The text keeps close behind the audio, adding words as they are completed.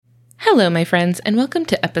Hello, my friends, and welcome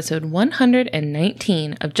to episode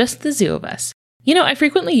 119 of Just the Zoo of Us. You know, I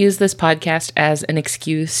frequently use this podcast as an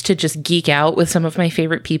excuse to just geek out with some of my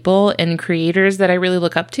favorite people and creators that I really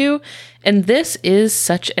look up to, and this is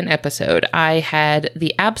such an episode. I had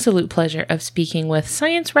the absolute pleasure of speaking with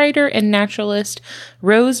science writer and naturalist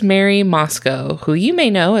Rosemary Mosco, who you may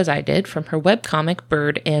know, as I did, from her webcomic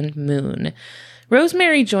Bird and Moon.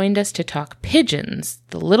 Rosemary joined us to talk pigeons,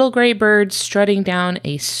 the little gray birds strutting down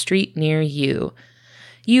a street near you.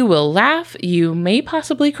 You will laugh, you may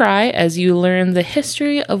possibly cry as you learn the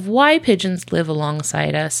history of why pigeons live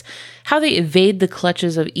alongside us, how they evade the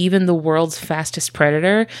clutches of even the world's fastest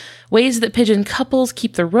predator, ways that pigeon couples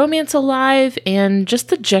keep the romance alive, and just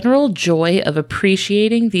the general joy of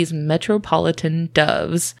appreciating these metropolitan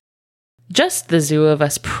doves. Just the Zoo of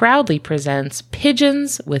Us proudly presents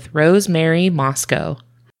Pigeons with Rosemary Mosco.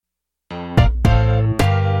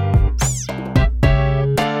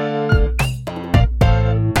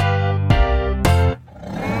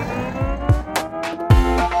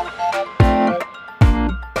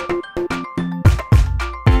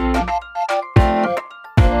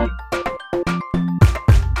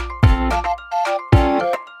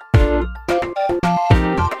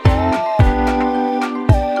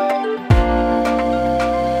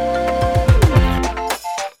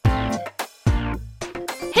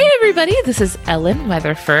 This is Ellen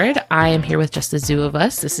Weatherford. I am here with Just the Zoo of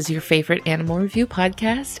Us. This is your favorite animal review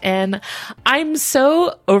podcast, and I'm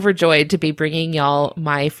so overjoyed to be bringing y'all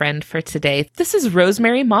my friend for today. This is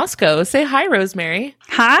Rosemary Mosco. Say hi, Rosemary.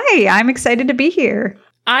 Hi, I'm excited to be here.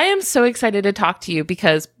 I am so excited to talk to you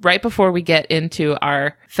because right before we get into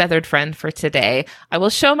our feathered friend for today, I will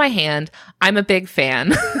show my hand. I'm a big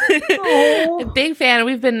fan. A big fan.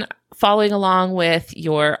 We've been following along with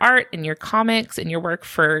your art and your comics and your work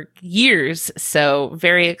for years. So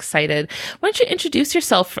very excited. Why don't you introduce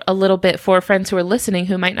yourself a little bit for friends who are listening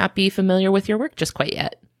who might not be familiar with your work just quite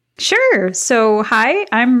yet? Sure. So, hi,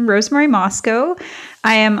 I'm Rosemary Mosco.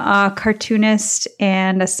 I am a cartoonist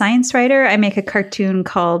and a science writer. I make a cartoon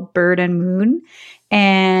called Bird and Moon,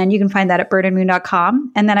 and you can find that at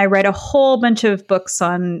birdandmoon.com. And then I write a whole bunch of books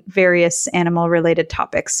on various animal-related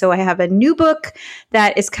topics. So I have a new book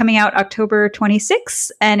that is coming out October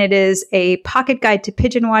 26th, and it is a pocket guide to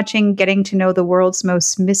pigeon watching, getting to know the world's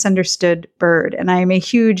most misunderstood bird. And I am a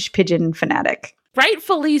huge pigeon fanatic.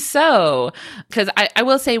 Rightfully so, because I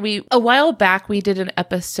will say a while back we did an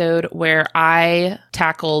episode where I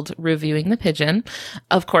tackled reviewing the pigeon.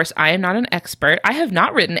 Of course, I am not an expert. I have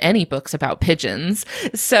not written any books about pigeons.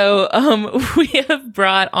 So we have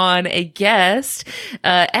brought on a guest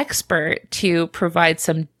expert to provide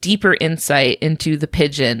some deeper insight into the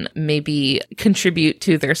pigeon, maybe contribute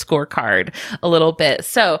to their scorecard a little bit.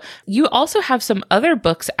 So you also have some other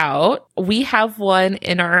books out. We have one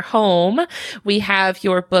in our home. We have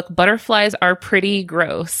your book, Butterflies Are Pretty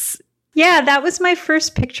Gross. Yeah, that was my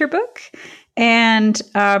first picture book. And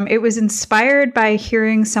it was inspired by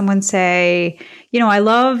hearing someone say, you know, I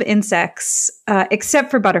love insects, except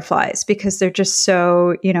for butterflies, because they're just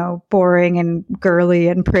so, boring and girly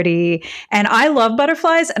and pretty. And I love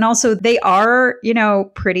butterflies. And also they are,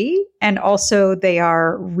 pretty. And also they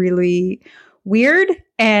are really weird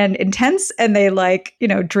and intense, and they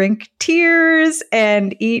drink tears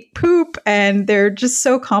and eat poop, and they're just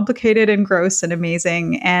so complicated and gross and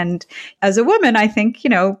amazing. And as a woman, I think,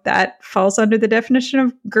 that falls under the definition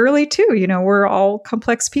of girly too. We're all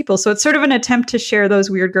complex people. So it's sort of an attempt to share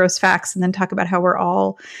those weird, gross facts and then talk about how we're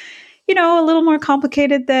all, a little more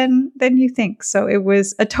complicated than you think. So it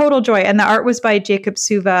was a total joy. And the art was by Jacob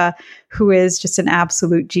Suva, who is just an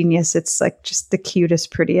absolute genius. It's like just the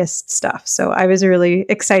cutest, prettiest stuff. So I was really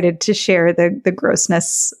excited to share the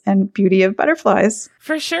grossness and beauty of butterflies.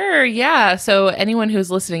 For sure. Yeah. So anyone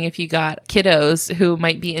who's listening, if you got kiddos who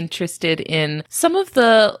might be interested in some of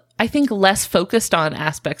the, I think, less focused on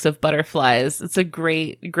aspects of butterflies, it's a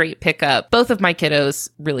great, great pickup. Both of my kiddos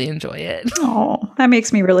really enjoy it. Oh, that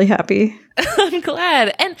makes me really happy. I'm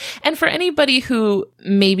glad. And for anybody who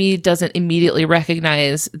maybe doesn't immediately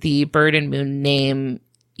recognize the Bird and Moon name,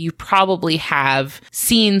 you probably have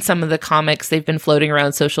seen some of the comics. They've been floating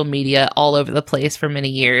around social media all over the place for many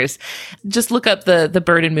years. Just look up the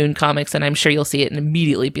Bird and Moon comics, and I'm sure you'll see it and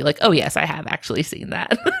immediately be like, oh, yes, I have actually seen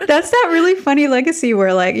that. That's that really funny legacy where,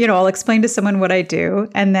 I'll explain to someone what I do,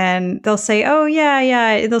 and then they'll say, oh,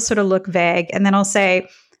 yeah. They'll sort of look vague. And then I'll say,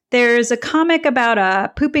 there's a comic about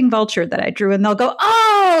a pooping vulture that I drew, and they'll go,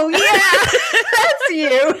 oh, yeah, that's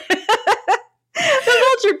you.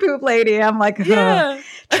 The vulture poop lady. I'm like, oh, yeah.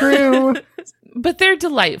 True. But they're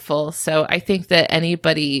delightful. So I think that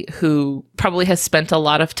anybody who probably has spent a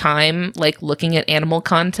lot of time like looking at animal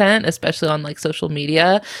content, especially on like social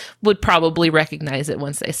media, would probably recognize it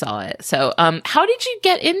once they saw it. So how did you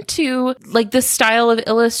get into like this style of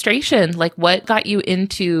illustration? Like what got you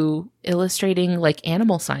into illustrating like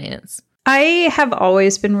animal science? I have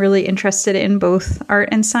always been really interested in both art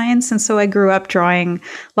and science. And so I grew up drawing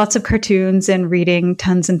lots of cartoons and reading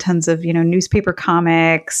tons and tons of, newspaper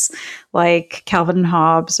comics like Calvin and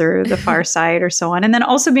Hobbes or The Far Side or so on. And then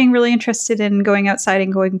also being really interested in going outside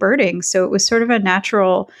and going birding. So it was sort of a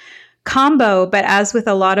natural combo. But as with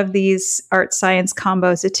a lot of these art science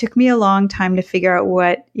combos, it took me a long time to figure out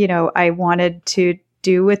what, I wanted to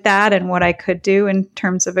do with that and what I could do in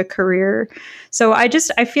terms of a career. So I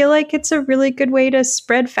feel like it's a really good way to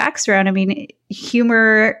spread facts around. I mean,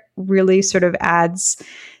 humor really sort of adds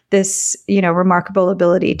this, remarkable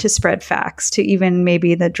ability to spread facts to even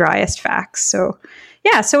maybe the driest facts. So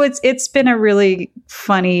yeah, so it's been a really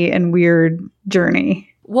funny and weird journey.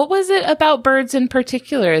 What was it about birds in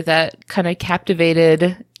particular that kind of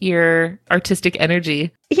captivated your artistic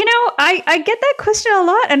energy? I get that question a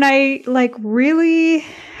lot, and I really,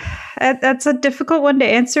 that's a difficult one to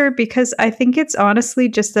answer because I think it's honestly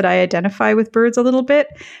just that I identify with birds a little bit.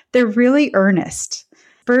 They're really earnest.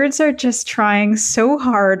 Birds are just trying so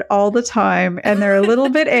hard all the time, and they're a little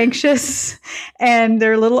bit anxious and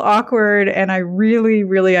they're a little awkward. And I really,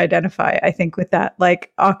 really identify, I think, with that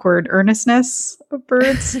like awkward earnestness of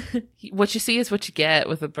birds. What you see is what you get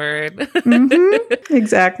with a bird. Mm-hmm,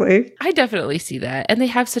 exactly. I definitely see that. And they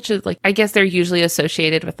have such a, I guess they're usually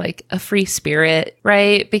associated with like a free spirit,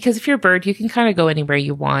 right? Because if you're a bird, you can kind of go anywhere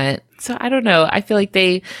you want. So I don't know. I feel like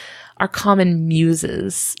they are common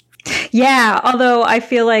muses. Yeah, although I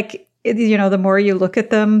feel like, the more you look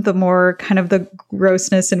at them, the more kind of the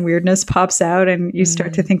grossness and weirdness pops out, and you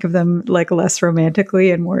start to think of them like less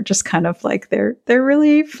romantically and more just kind of like they're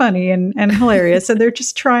really funny and hilarious, and they're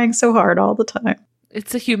just trying so hard all the time.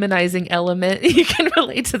 It's a humanizing element. You can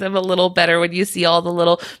relate to them a little better when you see all the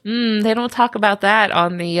little, they don't talk about that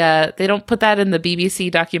on the, they don't put that in the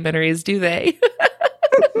BBC documentaries, do they?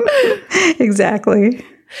 Exactly.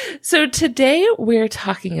 So today we're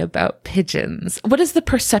talking about pigeons. What is the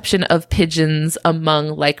perception of pigeons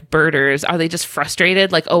among like birders? Are they just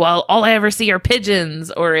frustrated? Like, oh, well, all I ever see are pigeons.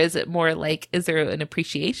 Or is it more like, is there an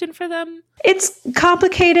appreciation for them? It's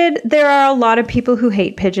complicated. There are a lot of people who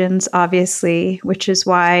hate pigeons, obviously, which is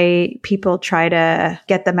why people try to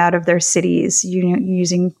get them out of their cities,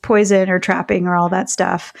 using poison or trapping or all that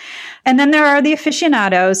stuff. And then there are the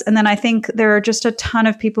aficionados. And then I think there are just a ton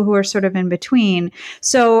of people who are sort of in between.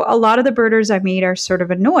 So a lot of the birders I meet are sort of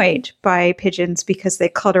annoyed by pigeons because they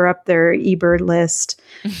clutter up their eBird list.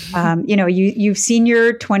 You've seen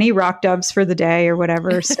your 20 rock doves for the day or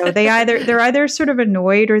whatever. So they're either sort of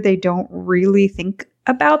annoyed or they don't really think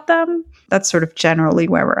about them. That's sort of generally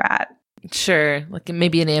where we're at. Sure. Like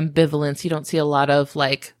maybe an ambivalence. You don't see a lot of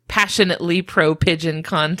like passionately pro pigeon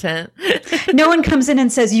content. No one comes in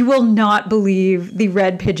and says, you will not believe the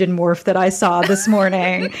red pigeon morph that I saw this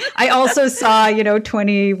morning. I also saw,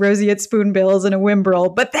 20 roseate spoonbills and a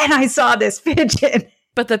whimbrel, but then I saw this pigeon.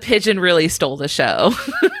 But the pigeon really stole the show.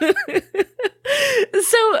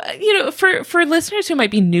 So, for listeners who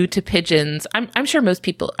might be new to pigeons, I'm sure most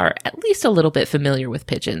people are at least a little bit familiar with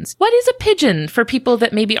pigeons. What is a pigeon for people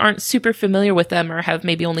that maybe aren't super familiar with them or have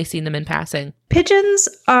maybe only seen them in passing? Pigeons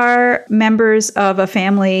are members of a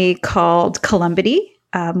family called Columbidae,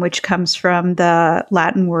 which comes from the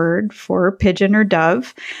Latin word for pigeon or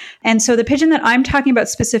dove. And so the pigeon that I'm talking about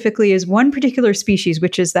specifically is one particular species,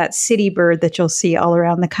 which is that city bird that you'll see all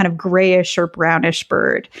around, the kind of grayish or brownish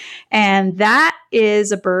bird. And that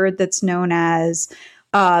is a bird that's known as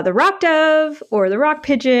the rock dove or the rock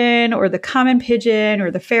pigeon or the common pigeon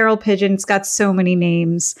or the feral pigeon. It's got so many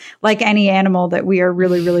names, like any animal that we are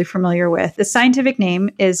really, really familiar with. The scientific name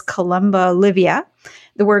is Columba livia.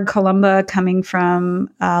 The word columba coming from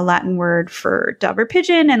a Latin word for dove or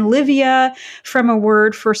pigeon, and livia from a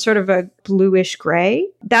word for sort of a bluish gray.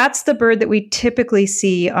 That's the bird that we typically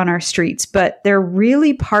see on our streets, but they're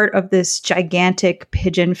really part of this gigantic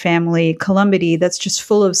pigeon family, Columbidae, that's just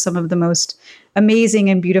full of some of the most amazing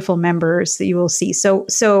and beautiful members that you will see.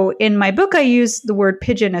 So in my book, I use the word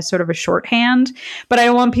pigeon as sort of a shorthand, but I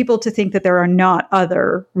don't want people to think that there are not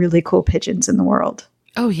other really cool pigeons in the world.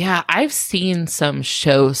 Oh, yeah. I've seen some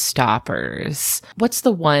showstoppers. What's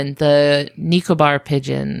the one? The Nicobar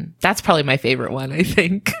pigeon. That's probably my favorite one, I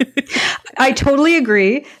think. I totally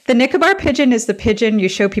agree. The Nicobar pigeon is the pigeon you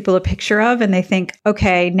show people a picture of and they think,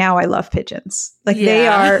 okay, now I love pigeons. Like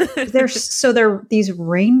they're these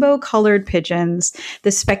rainbow colored pigeons,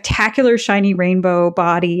 this spectacular shiny rainbow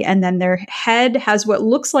body. And then their head has what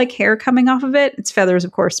looks like hair coming off of it. It's feathers,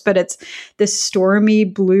 of course, but it's this stormy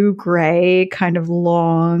blue gray kind of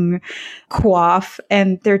long coif.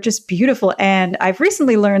 And they're just beautiful. And I've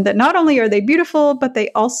recently learned that not only are they beautiful, but they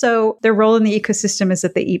also, their role in the ecosystem is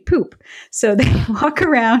that they eat poop. So they walk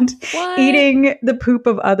around eating the poop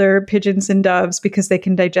of other pigeons and doves because they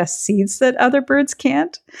can digest seeds that other birds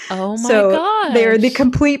can't. Oh my gosh. They're the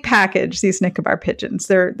complete package, these Nicobar pigeons.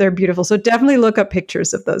 They're beautiful. So definitely look up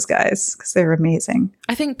pictures of those guys because they're amazing.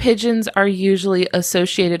 I think pigeons are usually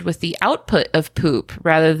associated with the output of poop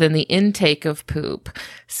rather than the intake of poop.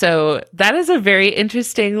 So that is a very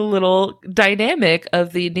interesting little dynamic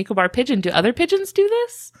of the Nicobar pigeon. Do other pigeons do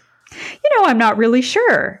this? I'm not really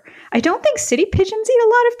sure. I don't think city pigeons eat a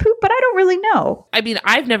lot of poop, but I don't really know. I mean,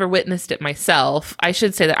 I've never witnessed it myself. I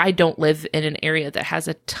should say that I don't live in an area that has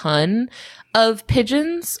a ton of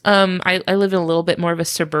pigeons. I live in a little bit more of a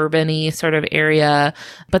suburban-y sort of area,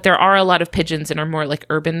 but there are a lot of pigeons in our more like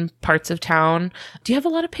urban parts of town. Do you have a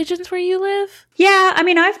lot of pigeons where you live? Yeah, I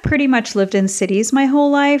mean, I've pretty much lived in cities my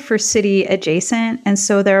whole life or city adjacent. And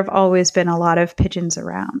so there have always been a lot of pigeons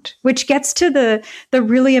around, which gets to the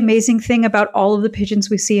really amazing thing about all of the pigeons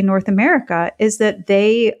we see in North America is that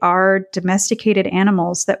they are domesticated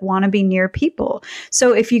animals that want to be near people.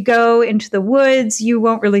 So if you go into the woods, you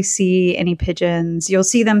won't really see any pigeons. You'll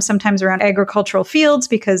see them sometimes around agricultural fields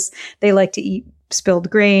because they like to eat spilled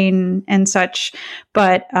grain and such,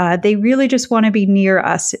 but they really just want to be near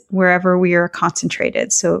us wherever we are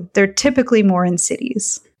concentrated. So they're typically more in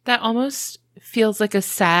cities. That almost feels like a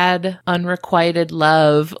sad, unrequited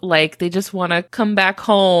love. Like they just want to come back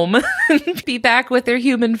home, be back with their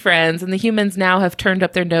human friends. And the humans now have turned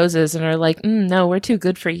up their noses and are like, no, we're too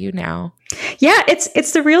good for you now. Yeah,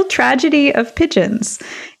 it's the real tragedy of pigeons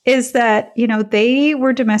is that, they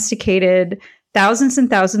were domesticated thousands and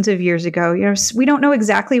thousands of years ago. We don't know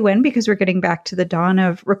exactly when because we're getting back to the dawn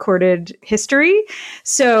of recorded history.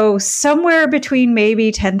 So somewhere between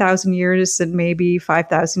maybe 10,000 years and maybe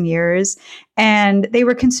 5,000 years. And they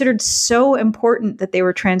were considered so important that they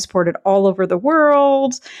were transported all over the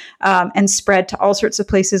world and spread to all sorts of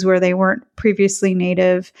places where they weren't previously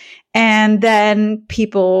native. And then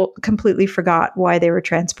people completely forgot why they were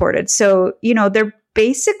transported. So, they're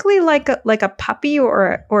basically like a puppy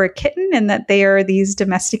or a kitten in that they are these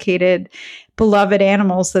domesticated, beloved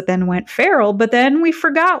animals that then went feral, but then we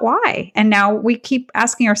forgot why. And now we keep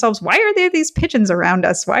asking ourselves, why are there these pigeons around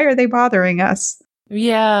us? Why are they bothering us?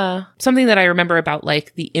 Yeah. Something that I remember about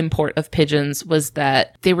like the import of pigeons was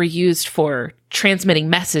that they were used for transmitting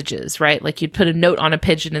messages, right? Like you'd put a note on a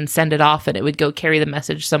pigeon and send it off and it would go carry the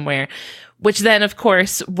message somewhere. Which then, of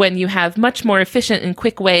course, when you have much more efficient and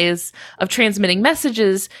quick ways of transmitting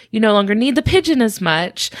messages, you no longer need the pigeon as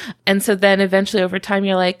much. And so then eventually over time,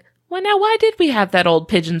 you're like, well, now why did we have that old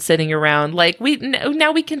pigeon sitting around? Like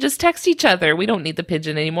now we can just text each other. We don't need the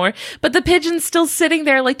pigeon anymore. But the pigeon's still sitting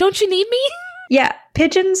there like, don't you need me? Yeah,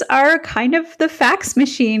 pigeons are kind of the fax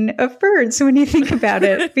machine of birds when you think about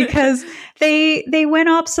it, because they went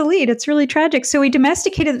obsolete. It's really tragic. So we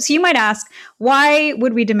domesticated them. So you might ask, why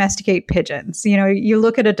would we domesticate pigeons? You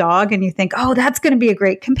look at a dog and you think, oh, that's going to be a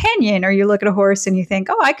great companion. Or you look at a horse and you think,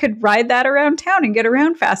 oh, I could ride that around town and get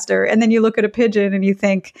around faster. And then you look at a pigeon and you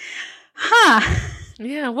think,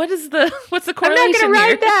 yeah, what's the correlation? I'm not going to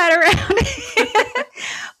ride that around.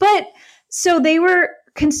 But so they were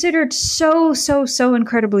considered so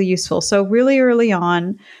incredibly useful. So really early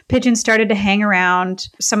on, pigeons started to hang around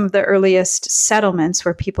some of the earliest settlements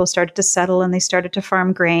where people started to settle and they started to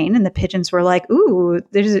farm grain. And the pigeons were like, ooh,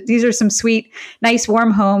 these are some sweet, nice,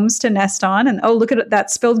 warm homes to nest on. And oh, look at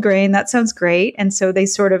that spilled grain. That sounds great. And so they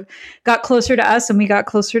sort of got closer to us and we got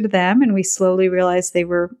closer to them. And we slowly realized they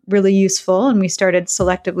were really useful. And we started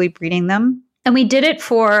selectively breeding them. And we did it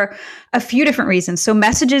for a few different reasons. So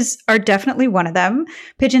messages are definitely one of them.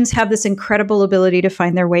 Pigeons have this incredible ability to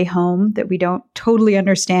find their way home that we don't totally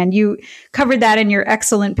understand. You covered that in your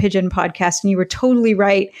excellent pigeon podcast, and you were totally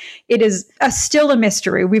right. It is still a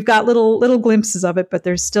mystery. We've got little glimpses of it, but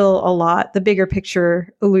there's still a lot. The bigger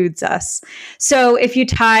picture eludes us. So if you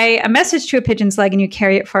tie a message to a pigeon's leg and you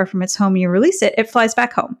carry it far from its home and you release it, it flies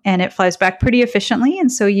back home, and it flies back pretty efficiently.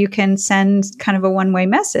 And so you can send kind of a one-way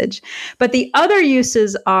message. But the other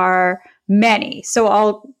uses are many. So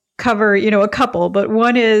I'll cover, a couple, but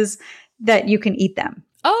one is that you can eat them.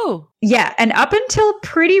 Oh, Yeah. And up until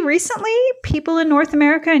pretty recently, people in North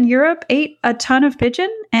America and Europe ate a ton of pigeon.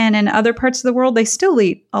 And in other parts of the world, they still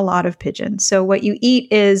eat a lot of pigeon. So what you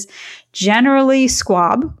eat is generally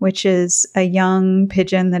squab, which is a young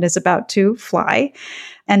pigeon that is about to fly.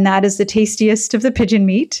 And that is the tastiest of the pigeon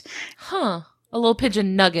meat. huh. A little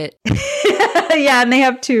pigeon nugget. Yeah, and they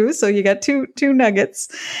have two, so you got two nuggets.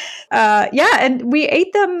 Yeah, and we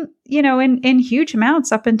ate them, in huge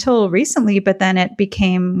amounts up until recently, but then it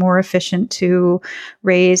became more efficient to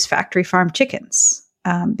raise factory farm chickens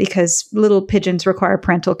because little pigeons require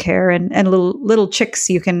parental care, and little chicks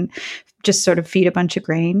you can just sort of feed a bunch of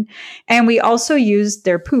grain. And we also used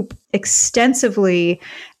their poop extensively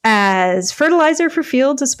as fertilizer for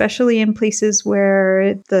fields, especially in places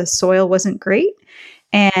where the soil wasn't great.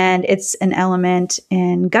 And it's an element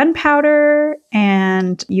in gunpowder,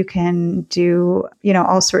 and you can do,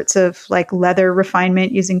 all sorts of like leather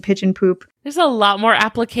refinement using pigeon poop. There's a lot more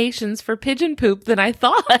applications for pigeon poop than I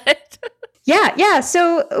thought. Yeah.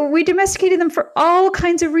 So we domesticated them for all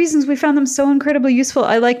kinds of reasons. We found them so incredibly useful.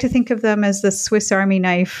 I like to think of them as the Swiss Army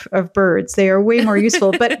knife of birds. They are way more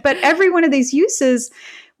useful. But every one of these uses,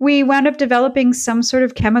 we wound up developing some sort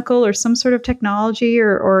of chemical or some sort of technology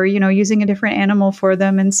or using a different animal for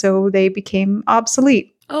them. And so they became obsolete.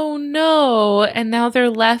 Oh no. And now they're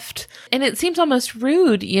left. And it seems almost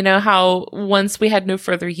rude, how once we had no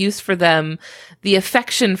further use for them, the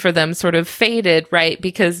affection for them sort of faded, right?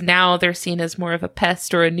 Because now they're seen as more of a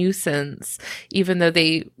pest or a nuisance, even though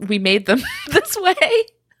we made them this way.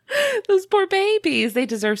 Those poor babies, they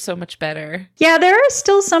deserve so much better. Yeah, there are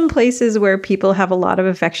still some places where people have a lot of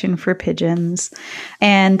affection for pigeons.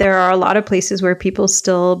 And there are a lot of places where people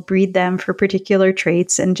still breed them for particular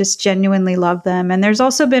traits and just genuinely love them. And there's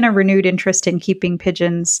also been a renewed interest in keeping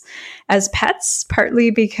pigeons as pets,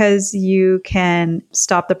 partly because you can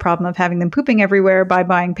stop the problem of having them pooping everywhere by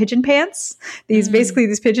buying pigeon pants. Basically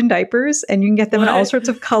these pigeon diapers, and you can get them in all sorts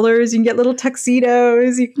of colors. You can get little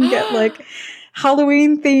tuxedos. You can get like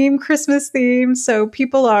Halloween theme, Christmas theme. So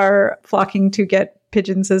people are flocking to get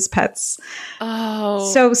pigeons as pets. Oh.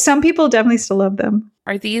 So some people definitely still love them.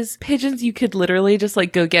 Are these pigeons you could literally just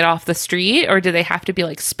like go get off the street, or do they have to be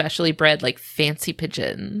like specially bred, like fancy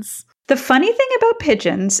pigeons? The funny thing about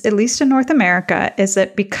pigeons, at least in North America, is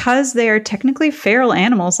that because they are technically feral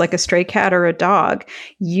animals like a stray cat or a dog,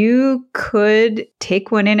 you could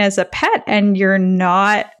take one in as a pet and you're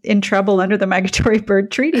not in trouble under the Migratory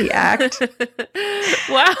Bird Treaty Act.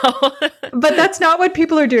 Wow. But that's not what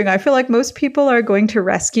people are doing. I feel like most people are going to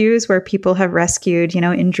rescues where people have rescued,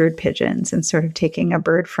 injured pigeons and sort of taking a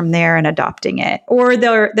bird from there and adopting it. Or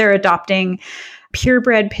they're adopting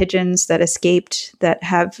purebred pigeons that escaped that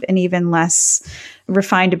have an even less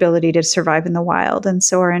refined ability to survive in the wild and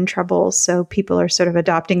so are in trouble. So people are sort of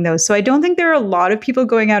adopting those. So I don't think there are a lot of people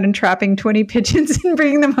going out and trapping 20 pigeons and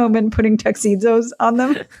bringing them home and putting tuxedos on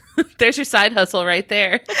them. There's your side hustle right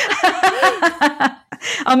there.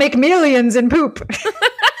 I'll make millions in poop.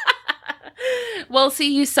 Well,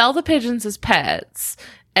 see, you sell the pigeons as pets,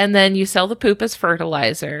 and then you sell the poop as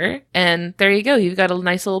fertilizer, and there you go. You've got a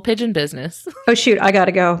nice little pigeon business. Oh shoot, I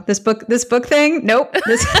gotta go. This book thing. Nope,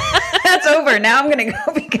 that's over. Now I'm gonna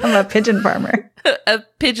go become a pigeon farmer, a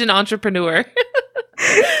pigeon entrepreneur.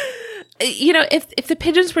 If the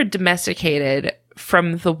pigeons were domesticated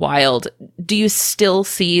from the wild, do you still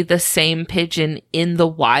see the same pigeon in the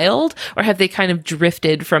wild, or have they kind of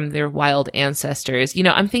drifted from their wild ancestors?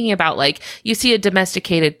 I'm thinking about like, you see a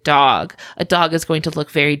domesticated dog. A dog is going to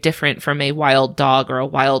look very different from a wild dog or a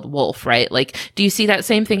wild wolf, right? Like, do you see that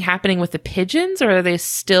same thing happening with the pigeons, or are they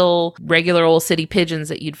still regular old city pigeons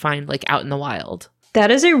that you'd find like out in the wild? That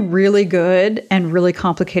is a really good and really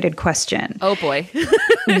complicated question. Oh boy.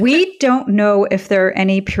 We don't know if there are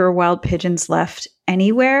any pure wild pigeons left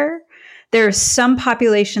anywhere. There are some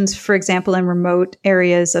populations, for example, in remote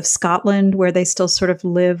areas of Scotland where they still sort of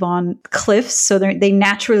live on cliffs. So they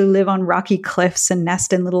naturally live on rocky cliffs and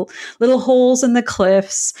nest in little holes in the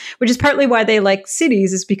cliffs, which is partly why they like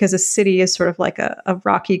cities, is because a city is sort of like a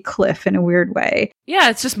rocky cliff in a weird way. Yeah,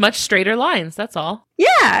 it's just much straighter lines. That's all.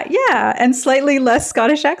 Yeah. And slightly less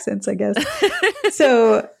Scottish accents, I guess.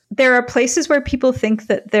 So there are places where people think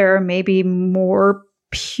that there are maybe more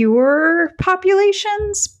pure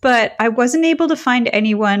populations, but I wasn't able to find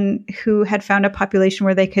anyone who had found a population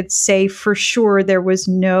where they could say for sure there was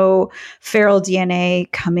no feral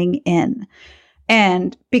DNA coming in.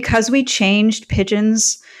 And because we changed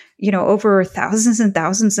pigeons, over thousands and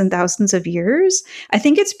thousands and thousands of years, I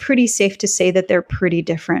think it's pretty safe to say that they're pretty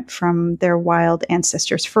different from their wild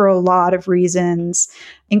ancestors for a lot of reasons,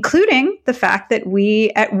 including the fact that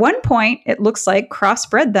we, at one point, it looks like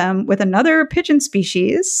crossbred them with another pigeon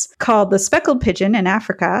species called the speckled pigeon in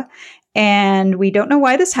Africa. And we don't know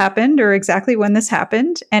why this happened or exactly when this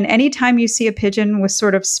happened. And anytime you see a pigeon with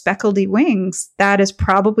sort of speckledy wings, that is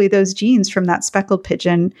probably those genes from that speckled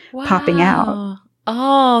pigeon popping out.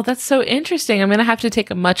 Oh, that's so interesting. I'm going to have to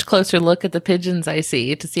take a much closer look at the pigeons I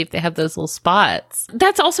see to see if they have those little spots.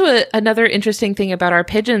 That's also another interesting thing about our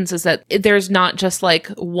pigeons is that there's not just like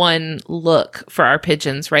one look for our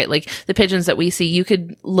pigeons, right? Like the pigeons that we see, you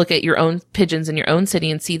could look at your own pigeons in your own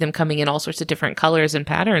city and see them coming in all sorts of different colors and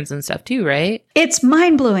patterns and stuff too, right? It's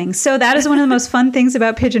mind-blowing. So that is one of the most fun things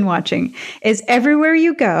about pigeon watching is everywhere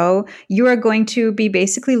you go, you are going to be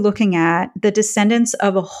basically looking at the descendants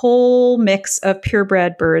of a whole mix of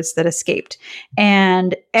purebred birds that escaped.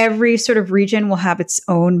 And every sort of region will have its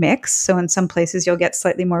own mix. So in some places, you'll get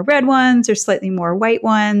slightly more red ones or slightly more white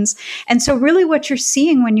ones. And so really what you're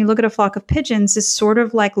seeing when you look at a flock of pigeons is sort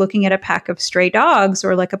of like looking at a pack of stray dogs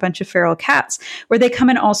or like a bunch of feral cats, where they come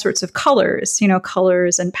in all sorts of colors,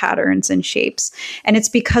 colors and patterns and shapes. And it's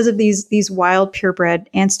because of these wild purebred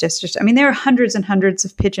ancestors. I mean, there are hundreds and hundreds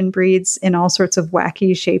of pigeon breeds in all sorts of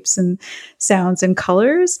wacky shapes and sounds and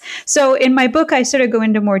colors. So in my book, I sort of go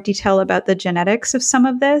into more detail about the genetics of some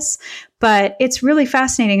of this, but it's really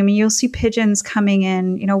fascinating. I mean, you'll see pigeons coming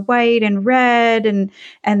in, white and red and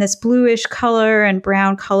this bluish color and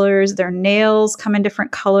brown colors. Their nails come in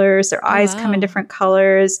different colors. Their eyes come in different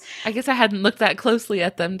colors. I guess I hadn't looked that closely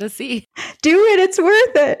at them to see. Do it. It's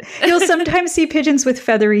worth it. You'll sometimes see pigeons with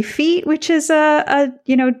feathery feet, which is a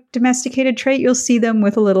domesticated trait. You'll see them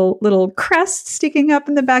with a little crest sticking up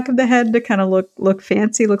in the back of the head to kind of look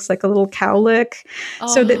fancy. Looks like a little cowlick.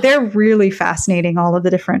 So that they're really fascinating, all of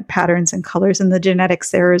the different patterns and colors, and the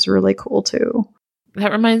genetics there is really cool too.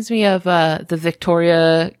 That reminds me of the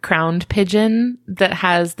Victoria crowned pigeon that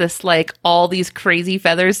has this all these crazy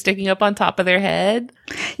feathers sticking up on top of their head.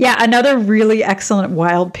 Yeah, another really excellent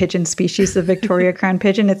wild pigeon species, the Victoria crowned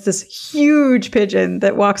pigeon. It's this huge pigeon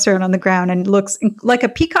that walks around on the ground and looks like a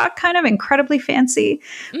peacock, kind of incredibly fancy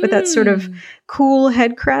with that sort of cool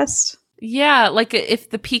head crest. Yeah, like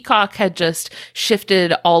if the peacock had just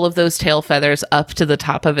shifted all of those tail feathers up to the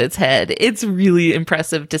top of its head. It's really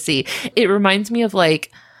impressive to see. It reminds me of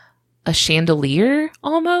a chandelier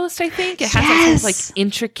almost, I think. It has that sort of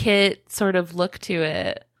intricate sort of look to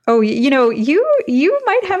it. Oh, you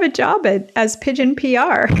might have a job as pigeon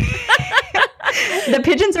PR. The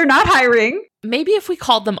pigeons are not hiring. Maybe if we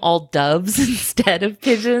called them all doves instead of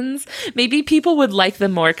pigeons, maybe people would like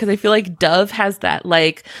them more, because I feel like dove has that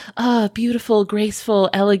beautiful, graceful,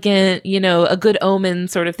 elegant, a good omen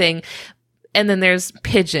sort of thing. And then there's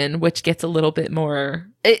pigeon, which gets a little bit more,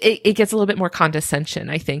 it gets a little bit more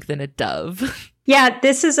condescension, I think, than a dove. Yeah,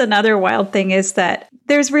 this is another wild thing, is that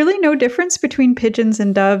there's really no difference between pigeons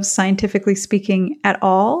and doves, scientifically speaking, at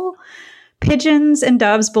all. Pigeons and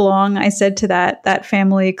doves belong, I said, to that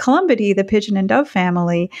family, Columbidae, the pigeon and dove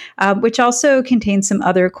family, which also contains some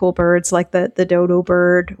other cool birds, like the dodo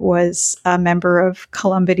bird was a member of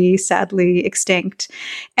Columbidae, sadly extinct.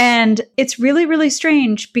 And it's really, really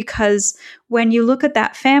strange, because when you look at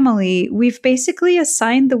that family, we've basically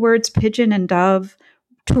assigned the words pigeon and dove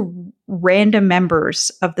to random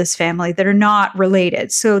members of this family that are not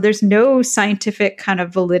related. So there's no scientific kind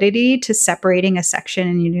of validity to separating a section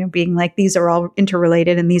and, being like, these are all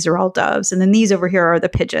interrelated and these are all doves. And then these over here are the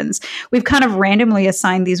pigeons. We've kind of randomly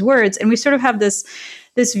assigned these words. And we sort of have this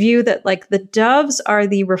view that the doves are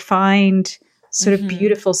the refined, sort of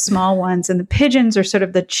beautiful small ones, and the pigeons are sort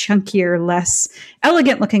of the chunkier, less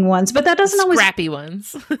elegant looking ones. But that doesn't always scrappy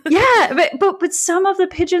ones. Yeah, but some of the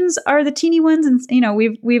pigeons are the teeny ones, and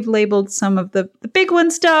we've labeled some of the big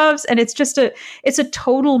ones doves, and it's a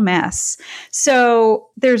total mess. So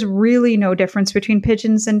there's really no difference between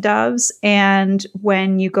pigeons and doves. And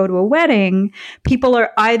when you go to a wedding, people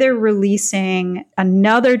are either releasing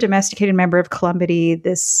another domesticated member of Columbidae,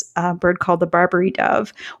 this bird called the Barbary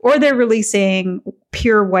dove, or they're releasing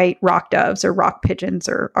pure white rock doves or rock pigeons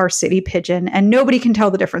or our city pigeon, and nobody can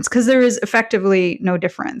tell the difference, because there is effectively no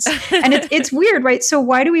difference. And it's weird, right? So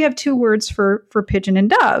why do we have two words for pigeon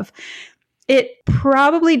and dove? It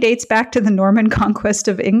probably dates back to the Norman conquest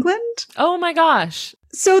of England. Oh my gosh.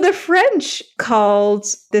 So the French called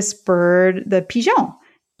this bird the pigeon.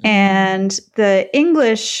 And the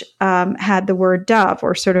English had the word dove,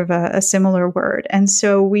 or sort of a similar word. And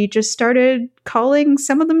so we just started calling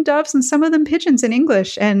some of them doves and some of them pigeons in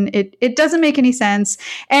English. And it doesn't make any sense.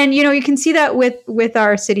 And, you can see that with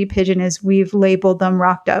our city pigeon is we've labeled them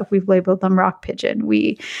rock dove. We've labeled them rock pigeon.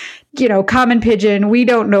 Common pigeon, we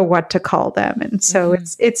don't know what to call them. And so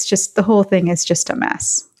it's just, the whole thing is just a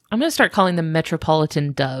mess. I'm going to start calling them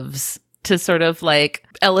metropolitan doves to sort of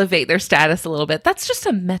elevate their status a little bit. That's just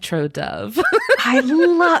a metro dove. I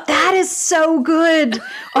love that. Is so good.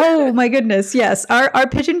 Oh my goodness. Yes. Our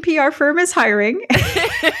pigeon PR firm is hiring.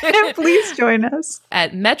 Please join us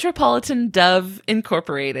at Metropolitan Dove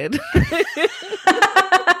Incorporated.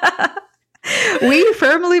 We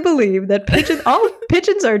firmly believe that all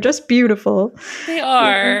pigeons are just beautiful. They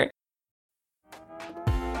are.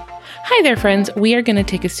 Hi there, friends. We are going to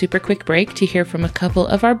take a super quick break to hear from a couple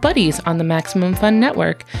of our buddies on the Maximum Fun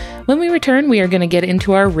Network. When we return, we are going to get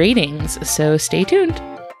into our ratings, so stay tuned.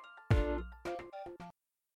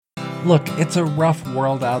 Look, it's a rough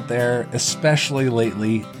world out there, especially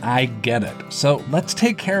lately. I get it. So let's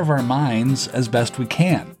take care of our minds as best we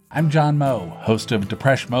can. I'm John Moe, host of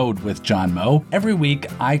Depresh Mode with John Moe. Every week,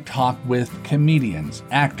 I talk with comedians,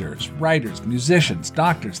 actors, writers, musicians,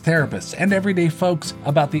 doctors, therapists, and everyday folks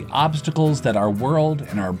about the obstacles that our world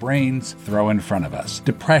and our brains throw in front of us.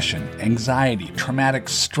 Depression, anxiety, traumatic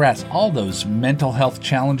stress, all those mental health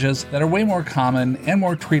challenges that are way more common and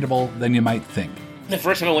more treatable than you might think. The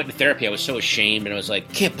first time I went to therapy, I was so ashamed, and I was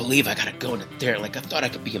like, can't believe I gotta go into therapy. I thought I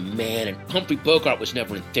could be a man, and Humphrey Bogart was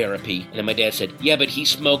never in therapy. And then my dad said, yeah, but he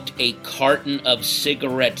smoked a carton of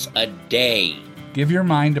cigarettes a day. Give your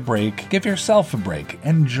mind a break, give yourself a break,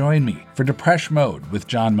 and join me for Depresh Mode with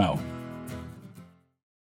John Moe.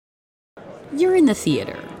 You're in the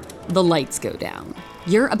theater. The lights go down.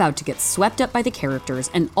 You're about to get swept up by the characters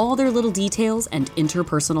and all their little details and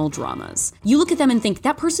interpersonal dramas. You look at them and think,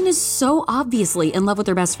 that person is so obviously in love with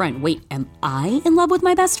their best friend. Wait, am I in love with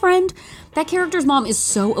my best friend? That character's mom is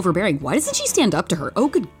so overbearing. Why doesn't she stand up to her? Oh,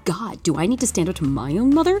 good God, do I need to stand up to my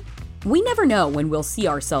own mother? We never know when we'll see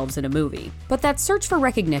ourselves in a movie, but that search for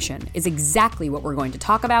recognition is exactly what we're going to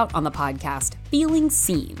talk about on the podcast Feeling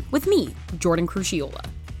Seen with me, Jordan Crucchiola.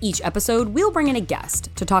 Each episode, we'll bring in a guest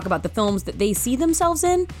to talk about the films that they see themselves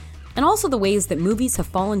in, and also the ways that movies have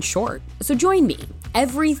fallen short. So join me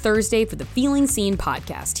every Thursday for the Feeling Seen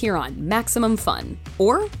podcast here on Maximum Fun,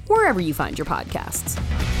 or wherever you find your podcasts.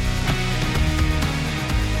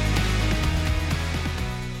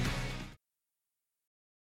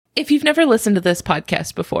 If you've never listened to this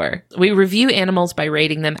podcast before, we review animals by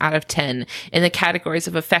rating them out of 10 in the categories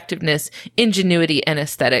of effectiveness, ingenuity, and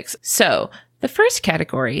aesthetics. So, the first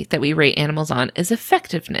category that we rate animals on is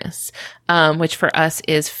effectiveness, which for us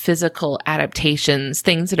is physical adaptations,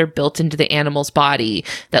 things that are built into the animal's body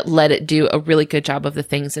that let it do a really good job of the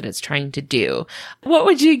things that it's trying to do. What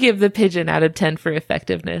would you give the pigeon out of 10 for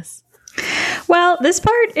effectiveness? Well, this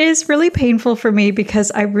part is really painful for me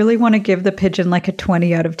because I really want to give the pigeon like a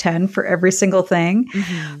 20 out of 10 for every single thing.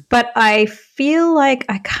 Mm-hmm. But I feel like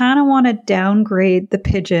I kind of want to downgrade the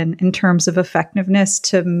pigeon in terms of effectiveness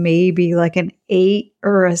to maybe like an 8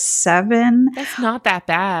 or a 7. That's not that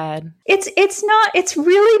bad. It's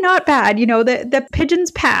really not bad. The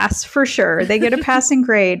pigeons pass for sure. They get a passing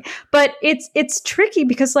grade, but it's tricky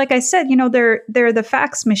because like I said, they're the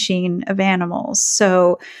fax machine of animals.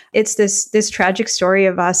 So it's this tragic story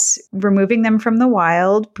of us removing them from the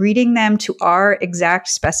wild, breeding them to our exact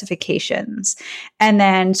specifications, and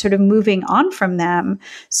then sort of moving on from them.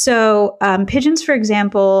 So pigeons, for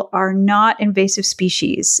example, are not invasive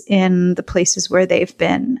species in the places where they've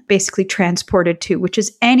been basically transported to, which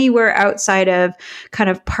is anywhere outside of kind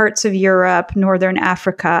of parts of Europe, Northern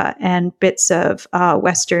Africa, and bits of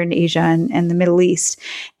Western Asia and the Middle East.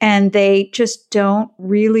 And they just don't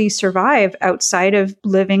really survive outside of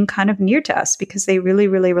living kind of near to us because they really,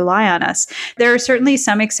 really rely on us. There are certainly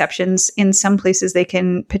some exceptions. In some places, they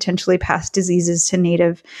can potentially pass diseases to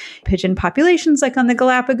native pigeon populations, like on the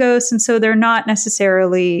Galapagos. And so they're not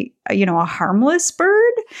necessarily, a harmless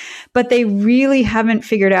bird, but they really haven't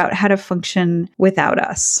figured out how to function without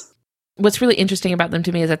us. What's really interesting about them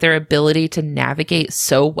to me is that their ability to navigate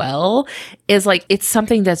so well is like, it's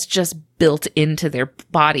something that's just built into their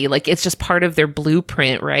body. Like it's just part of their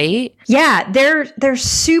blueprint, right? Yeah, they're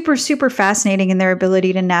super, super fascinating in their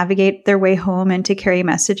ability to navigate their way home and to carry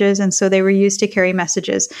messages. And so they were used to carry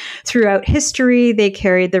messages throughout history. They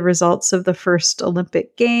carried the results of the first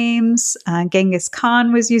Olympic Games. Genghis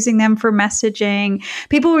Khan was using them for messaging.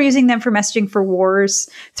 People were using them for messaging for wars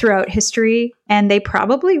throughout history. And they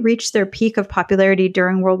probably reached their peak of popularity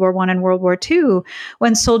during World War I and World War II,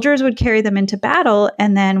 when soldiers would carry them into battle.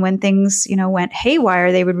 And then when things, went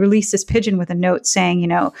haywire, they would release this pigeon with a note saying,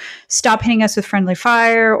 stop hitting us with friendly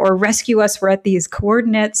fire or rescue us. We're at these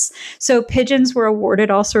coordinates. So pigeons were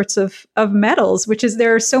awarded all sorts of medals, which is,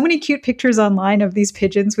 there are so many cute pictures online of these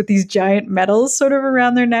pigeons with these giant medals sort of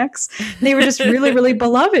around their necks. They were just really, really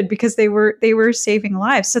beloved because they were saving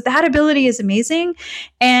lives. So that ability is amazing.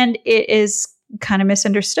 And it is kind of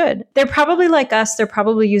misunderstood. They're probably like us. They're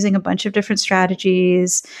probably using a bunch of different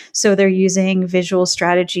strategies. So they're using visual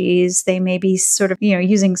strategies. They may be sort of,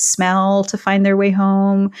 using smell to find their way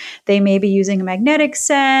home. They may be using a magnetic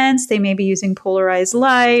sense. They may be using polarized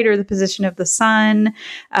light or the position of the sun.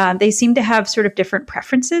 They seem to have sort of different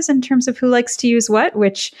preferences in terms of who likes to use what,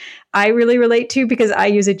 which I really relate to because I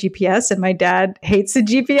use a GPS and my dad hates a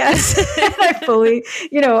GPS. And I fully,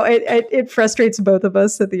 it frustrates both of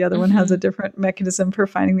us that the other one has a different mechanism for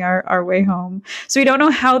finding our way home. So we don't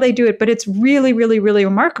know how they do it, but it's really, really, really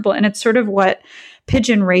remarkable. And it's sort of what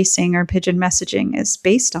pigeon racing or pigeon messaging is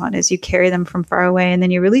based on, is you carry them from far away and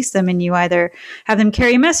then you release them and you either have them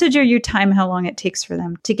carry a message or you time how long it takes for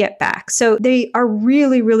them to get back. So they are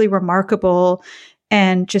really, really remarkable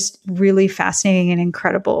and just really fascinating and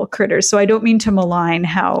incredible critters. So I don't mean to malign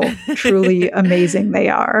how truly amazing they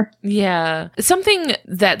are. Yeah. Something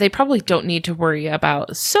that they probably don't need to worry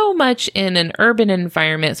about so much in an urban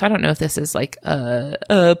environment. So I don't know if this is like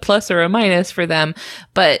a plus or a minus for them,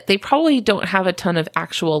 but they probably don't have a ton of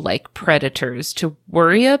actual like predators to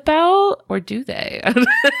worry about, or do they?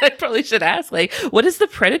 I probably should ask, like, what is the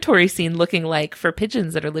predatory scene looking like for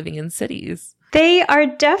pigeons that are living in cities? They are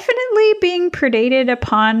definitely being predated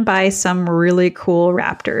upon by some really cool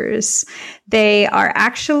raptors. They are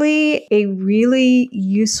actually a really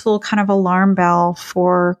useful kind of alarm bell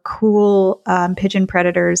for cool pigeon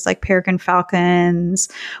predators like peregrine falcons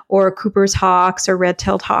or Cooper's hawks or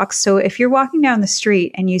red-tailed hawks. So if you're walking down the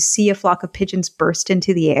street and you see a flock of pigeons burst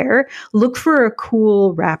into the air, look for a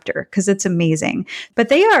cool raptor because it's amazing. But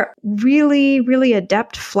they are really, really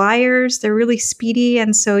adept flyers. They're really speedy.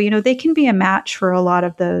 And so, they can be a match for a lot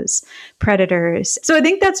of those predators. So I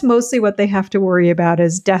think that's mostly what they have to worry about,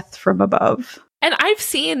 is death from above. And I've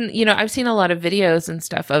seen a lot of videos and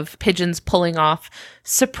stuff of pigeons pulling off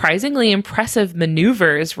surprisingly impressive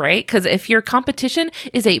maneuvers, right? Because if your competition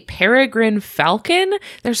is a peregrine falcon,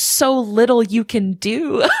 there's so little you can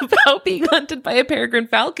do about being hunted by a peregrine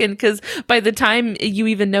falcon, because by the time you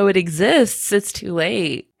even know it exists, it's too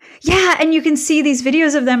late. Yeah, and you can see these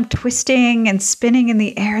videos of them twisting and spinning in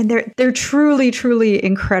the air, and they're truly, truly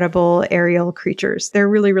incredible aerial creatures. They're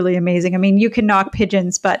really, really amazing. I mean, you can knock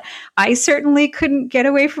pigeons, but I certainly couldn't get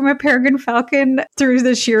away from a peregrine falcon through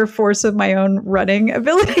the sheer force of my own running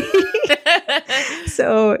ability.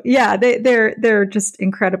 So yeah, they're just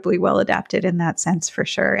incredibly well adapted in that sense for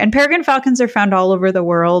sure. And peregrine falcons are found all over the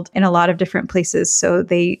world in a lot of different places. So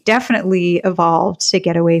they definitely evolved to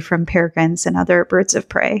get away from peregrines and other birds of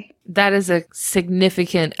prey. That is a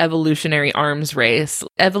significant evolutionary arms race.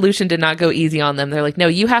 Evolution did not go easy on them. They're like, no,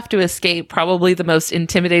 you have to escape probably the most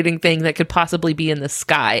intimidating thing that could possibly be in the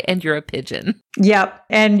sky, and you're a pigeon. Yep.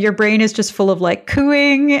 And your brain is just full of like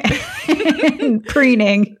cooing and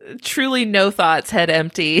preening. Truly no thoughts, head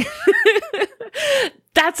empty.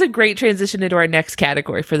 That's a great transition into our next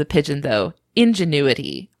category for the pigeon, though.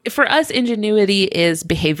 Ingenuity. For us, ingenuity is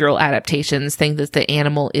behavioral adaptations, things that the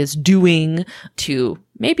animal is doing to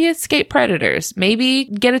maybe escape predators, maybe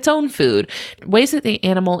get its own food, ways that the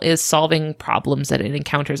animal is solving problems that it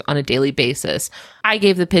encounters on a daily basis. I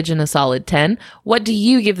gave the pigeon a solid 10. What do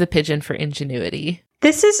you give the pigeon for ingenuity?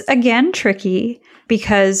 This is, again, tricky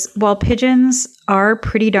because while pigeons are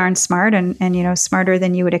pretty darn smart and smarter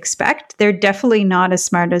than you would expect, they're definitely not as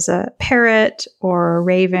smart as a parrot or a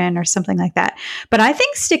raven or something like that. But I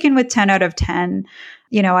think sticking with 10 out of 10,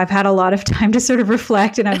 I've had a lot of time to sort of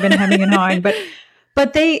reflect and I've been hemming and hawing, but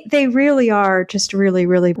they really are just really,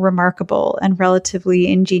 really remarkable and relatively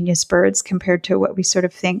ingenious birds compared to what we sort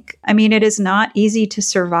of think. I mean, it is not easy to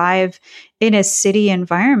survive in a city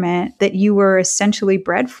environment that you were essentially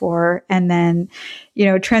bred for and then,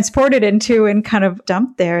 transported into and kind of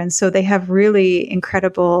dumped there. And so they have really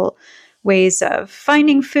incredible ways of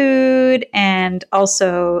finding food, and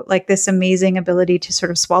also like this amazing ability to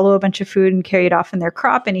sort of swallow a bunch of food and carry it off in their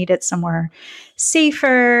crop and eat it somewhere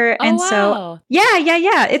safer. Oh, And wow. so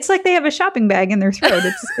yeah. It's like they have a shopping bag in their throat.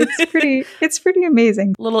 It's pretty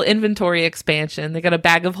amazing. Little inventory expansion. They got a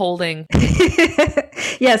bag of holding.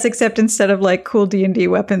 Yes, except instead of like cool D&D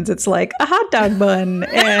weapons, it's like a hot dog bun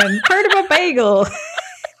and part of a bagel.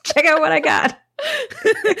 Check out what I got.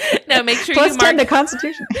 Now make sure Plus you 10 mark to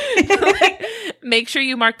Constitution. make sure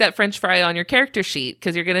you mark that French fry on your character sheet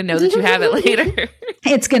because you're going to know that you have it later.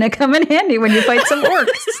 It's going to come in handy when you fight some orcs.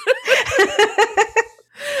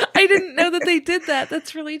 I didn't know that they did that.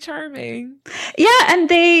 That's really charming. Yeah, and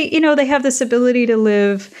they have this ability to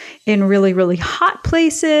live in really, really hot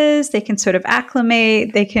places. They can sort of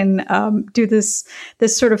acclimate. They can do this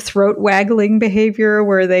sort of throat waggling behavior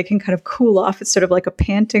where they can kind of cool off. It's sort of like a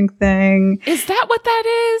panting thing. Is that what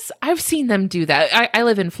that is? I've seen them do that. I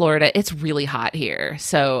live in Florida. It's really hot here.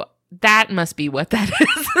 So that must be what that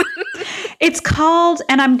is. It's called,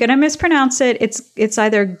 and I'm going to mispronounce it, it's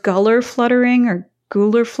either guller fluttering or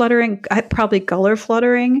gular fluttering, probably guller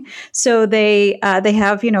fluttering. So they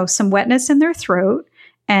have, some wetness in their throat.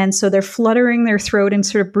 And so they're fluttering their throat and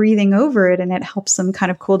sort of breathing over it, and it helps them kind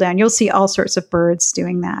of cool down. You'll see all sorts of birds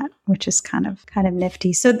doing that, which is kind of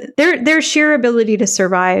nifty. So their sheer ability to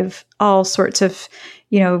survive all sorts of,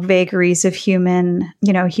 vagaries of human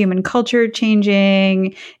culture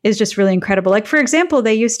changing is just really incredible. Like, for example,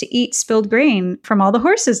 they used to eat spilled grain from all the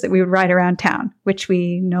horses that we would ride around town, which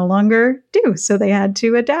we no longer do. So they had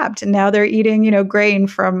to adapt. And now they're eating, grain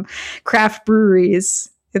from craft breweries.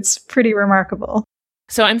 It's pretty remarkable.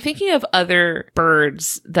 So I'm thinking of other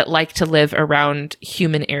birds that like to live around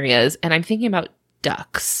human areas, and I'm thinking about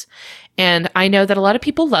ducks. And I know that a lot of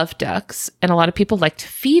people love ducks and a lot of people like to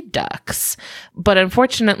feed ducks. But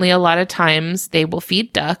unfortunately, a lot of times they will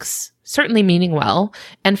feed ducks, certainly meaning well,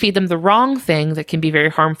 and feed them the wrong thing that can be very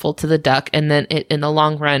harmful to the duck. And then it, in the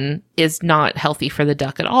long run, is not healthy for the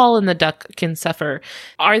duck at all, and the duck can suffer.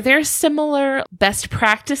 Are there similar best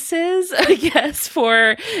practices, I guess,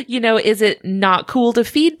 for, is it not cool to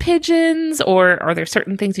feed pigeons, or are there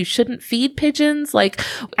certain things you shouldn't feed pigeons? Like,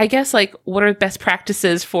 I guess, what are best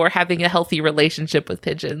practices for having a healthy relationship with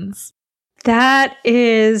pigeons? That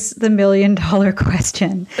is the $1 million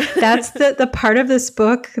question. That's the part of this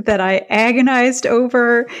book that I agonized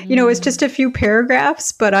over. It's just a few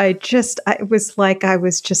paragraphs, but I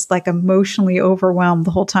was just emotionally overwhelmed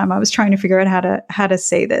the whole time I was trying to figure out how to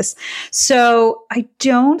say this. So I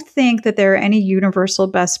don't think that there are any universal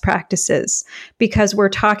best practices, because we're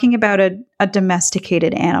talking about a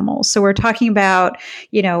domesticated animal. So we're talking about,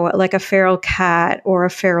 like a feral cat or a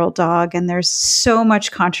feral dog. And there's so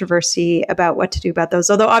much controversy about what to do about those.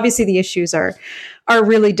 Although obviously the issues are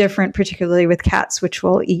really different, particularly with cats, which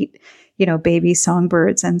will eat, baby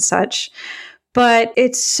songbirds and such. But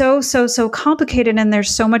it's so complicated, and there's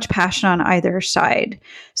so much passion on either side.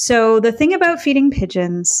 So the thing about feeding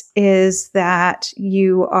pigeons is that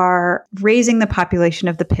you are raising the population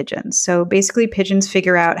of the pigeons. So basically pigeons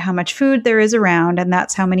figure out how much food there is around, and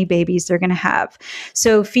that's how many babies they're going to have.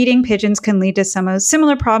 So feeding pigeons can lead to some of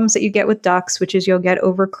similar problems that you get with ducks, which is you'll get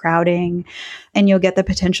overcrowding and you'll get the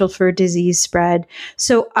potential for disease spread.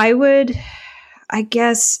 So I would, I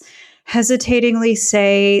guess, hesitatingly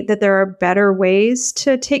say that there are better ways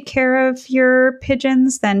to take care of your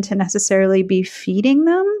pigeons than to necessarily be feeding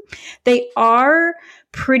them. They are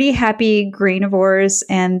pretty happy grainivores,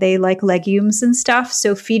 and they like legumes and stuff.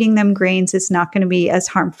 So feeding them grains is not going to be as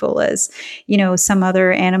harmful as, some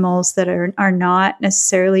other animals that are not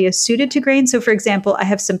necessarily as suited to grain. So for example, I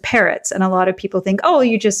have some parrots, and a lot of people think, oh,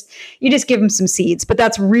 you just give them some seeds, but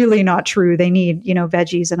that's really not true. They need,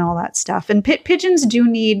 veggies and all that stuff. And pigeons do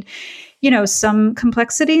need, some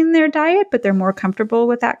complexity in their diet, but they're more comfortable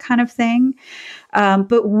with that kind of thing.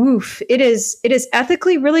 But woof, it is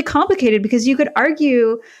ethically really complicated, because you could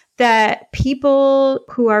argue that people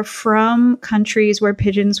who are from countries where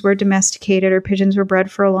pigeons were domesticated or pigeons were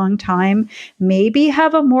bred for a long time maybe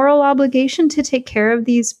have a moral obligation to take care of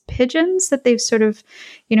these pigeons that they've sort of,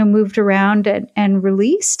 moved around and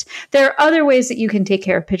released. There are other ways that you can take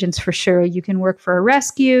care of pigeons for sure. You can work for a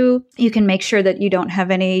rescue. You can make sure that you don't have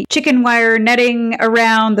any chicken wire netting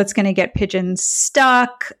around that's going to get pigeons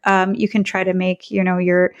stuck. You can try to make,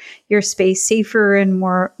 your space safer and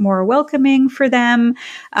more welcoming for them.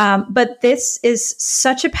 But this is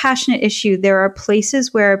such a passionate issue. There are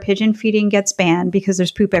places where pigeon feeding gets banned because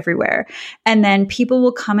there's poop everywhere. And then people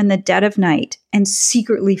will come in the dead of night and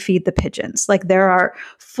secretly feed the pigeons. Like there are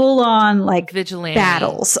full on like vigilante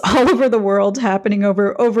battles all over the world happening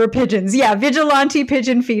over pigeons. Yeah, vigilante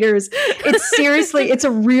pigeon feeders. It's seriously, it's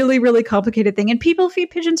a really, really complicated thing. And people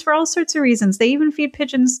feed pigeons for all sorts of reasons. They even feed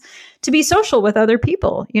pigeons to be social with other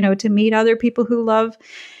people, to meet other people who love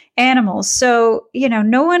animals. So,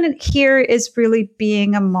 no one here is really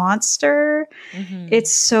being a monster. Mm-hmm.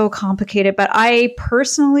 It's so complicated, but I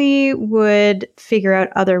personally would figure out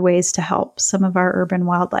other ways to help some of our urban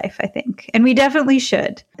wildlife, I think. And we definitely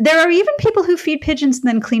should. There are even people who feed pigeons and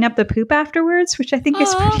then clean up the poop afterwards, which I think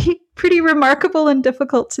is pretty remarkable and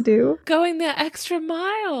difficult to do. Going the extra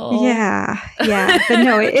mile. Yeah. But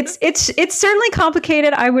no, it's certainly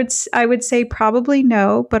complicated. I would say probably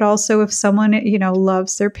no, but also if someone,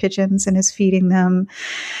 loves their pigeons and is feeding them,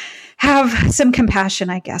 have some compassion,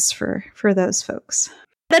 I guess, for those folks.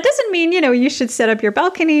 That doesn't mean, you should set up your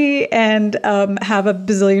balcony and have a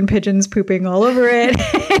bazillion pigeons pooping all over it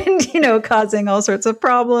and, causing all sorts of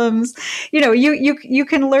problems. You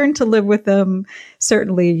can learn to live with them,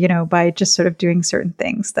 certainly, by just sort of doing certain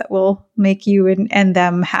things that will make you and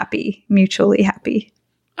them happy, mutually happy.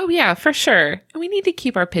 Oh, yeah, for sure. We need to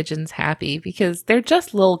keep our pigeons happy because they're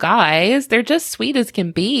just little guys. They're just sweet as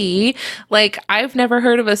can be. Like, I've never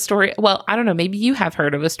heard of a story. Well, I don't know. Maybe you have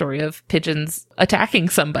heard of a story of pigeons attacking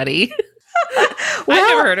somebody. I've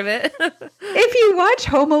never heard of it. If you watch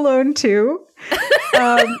Home Alone 2,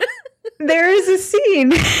 there is a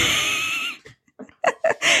scene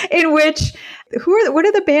in which what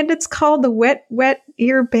are the bandits called? The wet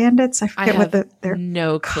ear bandits? I forget what they're.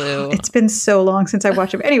 No clue. It's been so long since I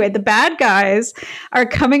watched it. Anyway, the bad guys are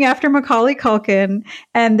coming after Macaulay Culkin,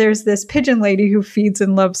 and there's this pigeon lady who feeds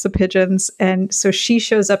and loves the pigeons, and so she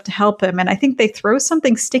shows up to help him. And I think they throw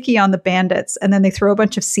something sticky on the bandits, and then they throw a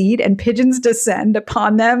bunch of seed, and pigeons descend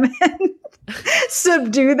upon them and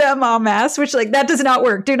subdue them en masse. Which, like, that does not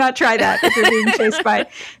work. Do not try that if you're being chased by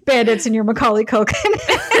bandits and you're Macaulay Culkin.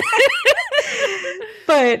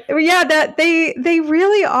 But yeah, that they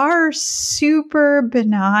really are super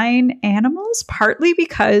benign animals, partly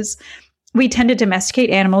because we tend to domesticate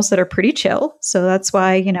animals that are pretty chill. So that's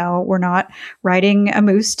why, we're not riding a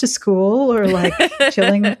moose to school or like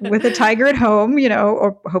chilling with a tiger at home,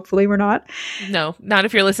 or hopefully we're not. No, not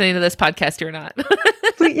if you're listening to this podcast, you're not.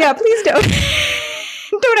 Please don't.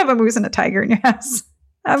 Don't have a moose and a tiger in your house.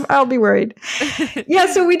 I'll be worried. Yeah,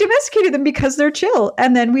 so we domesticated them because they're chill,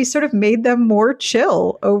 and then we sort of made them more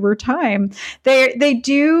chill over time. They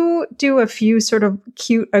do a few sort of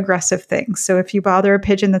cute, aggressive things. So if you bother a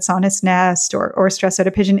pigeon that's on its nest or stress out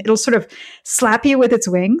a pigeon, it'll sort of slap you with its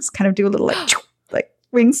wings, kind of do a little like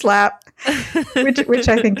wing slap, which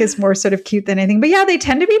I think is more sort of cute than anything. But yeah, they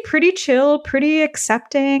tend to be pretty chill, pretty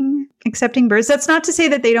accepting birds. That's not to say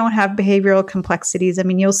that they don't have behavioral complexities. I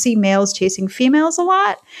mean, you'll see males chasing females a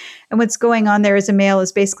lot. And what's going on there is a male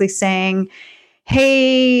is basically saying,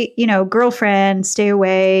 hey, girlfriend, stay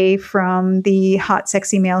away from the hot,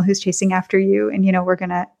 sexy male who's chasing after you. And,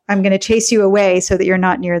 I'm going to chase you away so that you're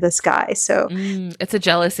not near this guy. So it's a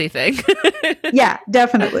jealousy thing. Yeah,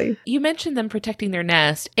 definitely. You mentioned them protecting their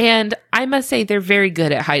nest, and I must say they're very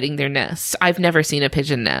good at hiding their nests. I've never seen a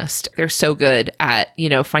pigeon nest. They're so good at,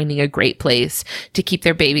 finding a great place to keep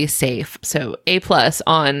their babies safe. So A+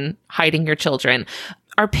 on hiding your children.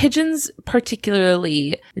 Are pigeons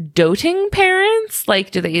particularly doting parents?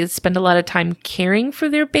 Like, do they spend a lot of time caring for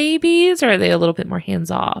their babies, or are they a little bit more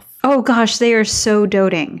hands-off? Oh gosh, they are so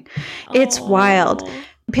doting. It's wild.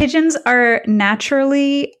 Pigeons are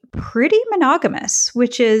naturally pretty monogamous,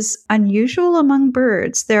 which is unusual among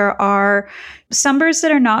birds. There are some birds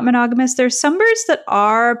that are not monogamous. There's some birds that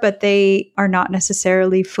are, but they are not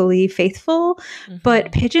necessarily fully faithful. Mm-hmm.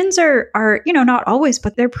 But pigeons are, not always,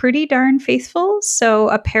 but they're pretty darn faithful. So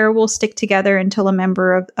a pair will stick together until a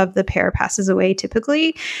member of the pair passes away,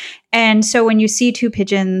 typically. And so when you see two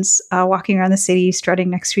pigeons walking around the city, strutting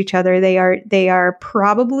next to each other, they are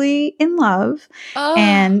probably in love,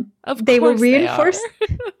 and they will reinforce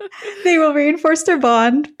they will reinforce their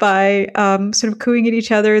bond by sort of cooing at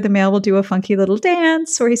each other. The male will do a funky little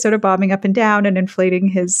dance where he's sort of bobbing up and down and inflating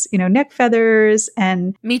his neck feathers.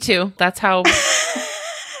 And me too. That's how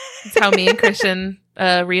me and Christian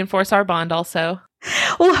reinforce our bond also.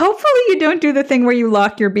 Well, hopefully you don't do the thing where you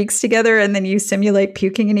lock your beaks together and then you simulate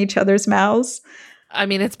puking in each other's mouths. I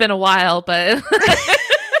mean, it's been a while, but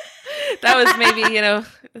That was maybe,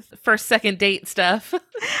 first, second date stuff.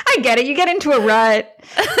 I get it. You get into a rut.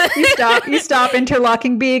 You stop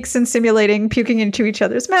interlocking beaks and simulating puking into each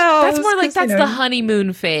other's mouths. That's more like the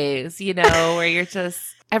honeymoon phase, where you're just,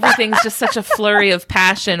 everything's just such a flurry of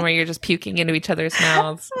passion where you're just puking into each other's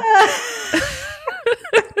mouths.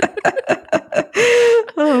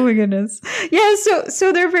 Oh my goodness. Yeah,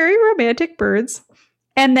 so they're very romantic birds.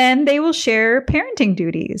 And then they will share parenting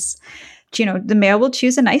duties. The male will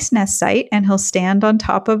choose a nice nest site and he'll stand on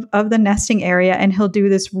top of the nesting area and he'll do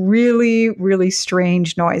this really, really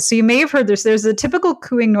strange noise. So you may have heard this. There's a typical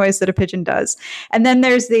cooing noise that a pigeon does. And then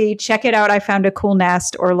there's the check it out, I found a cool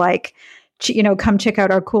nest, or like, come check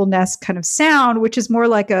out our cool nest kind of sound, which is more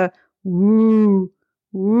like a woo,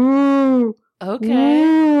 woo. Okay.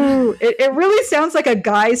 Woo. It really sounds like a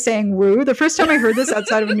guy saying woo. The first time I heard this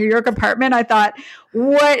outside of a New York apartment, I thought,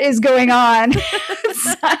 what is going on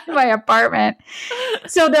inside my apartment?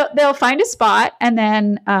 So they'll find a spot, and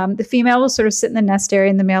then the female will sort of sit in the nest area,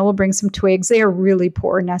 and the male will bring some twigs. They are really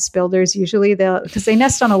poor nest builders usually, because they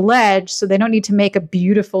nest on a ledge, so they don't need to make a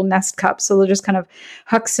beautiful nest cup. So they'll just kind of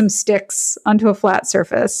huck some sticks onto a flat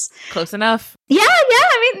surface. Close enough. Yeah.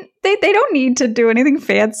 I mean, they don't need to do anything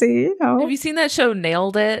fancy. Have you seen that show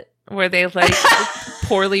Nailed It, where they like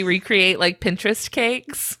poorly recreate like Pinterest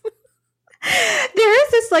cakes? There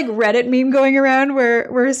is this like Reddit meme going around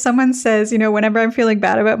where someone says, whenever I'm feeling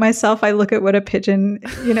bad about myself, I look at what a pigeon,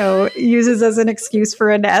 uses as an excuse for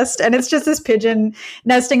a nest. And it's just this pigeon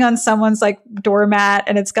nesting on someone's like doormat,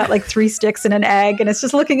 and it's got like 3 sticks and an egg, and it's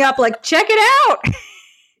just looking up like, check it out.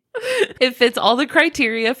 It fits all the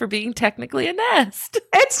criteria for being technically a nest.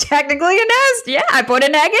 It's technically a nest. Yeah, I put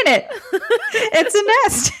an egg in it. It's a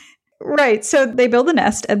nest. Right. So they build a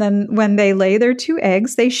nest, and then when they lay their 2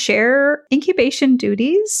 eggs, they share incubation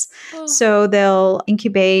duties. Oh. So they'll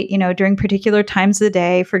incubate, during particular times of the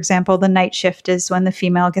day. For example, the night shift is when the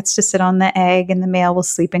female gets to sit on the egg and the male will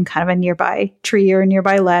sleep in kind of a nearby tree or a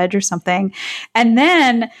nearby ledge or something. And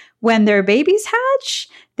then when their babies hatch,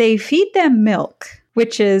 they feed them milk,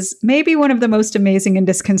 which is maybe one of the most amazing and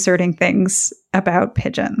disconcerting things about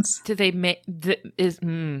pigeons. Do they make is Go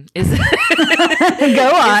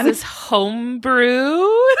on. Is this homebrew?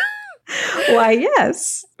 Why,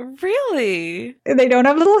 yes. Really? They don't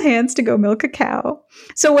have little hands to go milk a cow.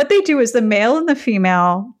 So what they do is the male and the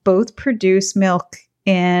female both produce milk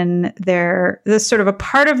in this sort of a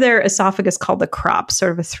part of their esophagus called the crop,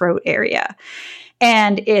 sort of a throat area.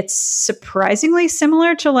 And it's surprisingly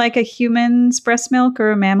similar to like a human's breast milk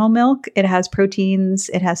or a mammal milk. It has proteins,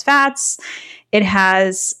 it has fats, it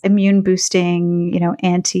has immune boosting,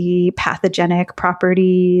 anti-pathogenic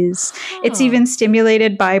properties. Oh. It's even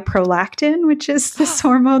stimulated by prolactin, which is this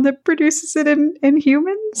hormone that produces it in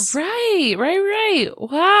humans. Right.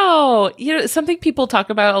 Wow. Something people talk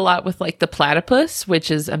about a lot with like the platypus,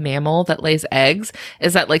 which is a mammal that lays eggs,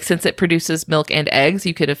 is that like since it produces milk and eggs,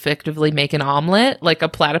 you could effectively make an omelet, like a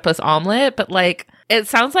platypus omelet, but like it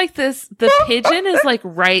sounds like the pigeon is like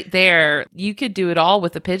right there. You could do it all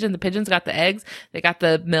with the pigeon. The pigeon's got the eggs. They got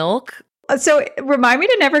the milk. So remind me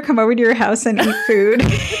to never come over to your house and eat food.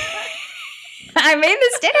 I made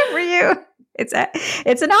this dinner for you. It's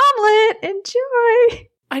an omelet. Enjoy.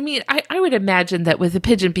 I mean, I would imagine that with the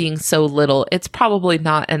pigeon being so little, it's probably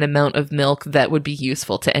not an amount of milk that would be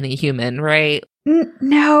useful to any human, right?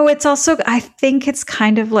 No, it's also, I think it's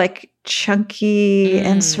kind of like chunky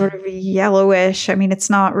and sort of yellowish. I mean, it's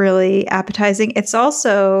not really appetizing. It's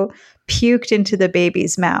also puked into the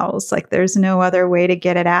baby's mouths. Like there's no other way to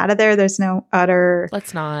get it out of there. There's no other.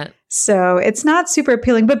 Let's not. So it's not super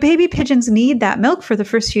appealing, but baby pigeons need that milk for the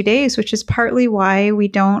first few days, which is partly why we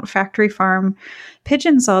don't factory farm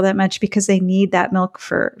pigeons all that much, because they need that milk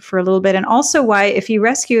for a little bit. And also why if you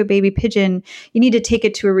rescue a baby pigeon, you need to take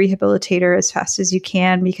it to a rehabilitator as fast as you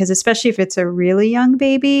can, because especially if it's a really young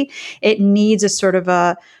baby, it needs a sort of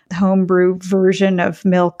a homebrew version of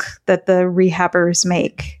milk that the rehabbers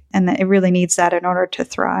make. And that it really needs that in order to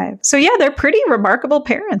thrive. So yeah, they're pretty remarkable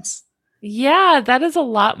parents. Yeah, that is a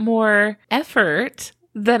lot more effort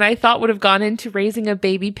than I thought would have gone into raising a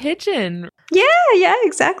baby pigeon. Yeah,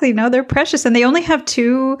 exactly. No, they're precious. And they only have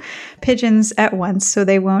 2 pigeons at once. So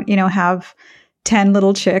they won't, have 10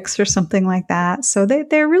 little chicks or something like that. So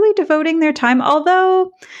they're really devoting their time,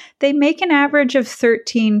 although they make an average of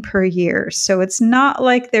 13 per year. So it's not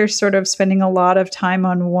like they're sort of spending a lot of time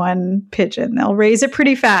on one pigeon. They'll raise it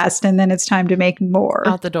pretty fast and then it's time to make more.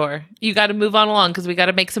 Out the door. You got to move on along because we got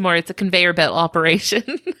to make some more. It's a conveyor belt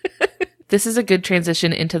operation. This is a good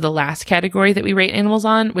transition into the last category that we rate animals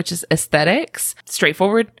on, which is aesthetics.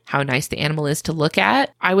 Straightforward, how nice the animal is to look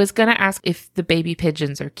at. I was going to ask if the baby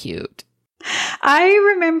pigeons are cute. I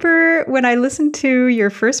remember when I listened to your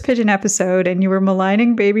first pigeon episode and you were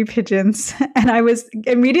maligning baby pigeons, and I was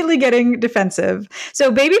immediately getting defensive.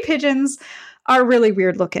 So baby pigeons are really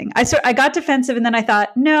weird looking. I got defensive, and then I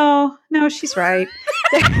thought, no, she's right.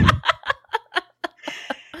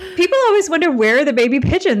 People always wonder where are the baby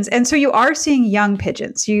pigeons, and so you are seeing young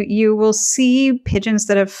pigeons. You will see pigeons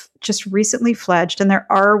that have just recently fledged, and there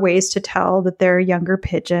are ways to tell that they're younger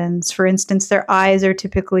pigeons. For instance, their eyes are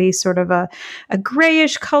typically sort of a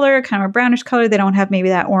grayish color, kind of a brownish color. They don't have maybe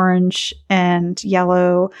that orange and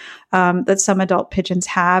yellow that some adult pigeons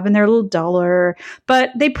have, and they're a little duller,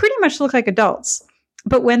 but they pretty much look like adults.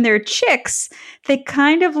 But when they're chicks, they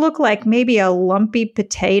kind of look like maybe a lumpy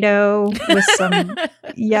potato with some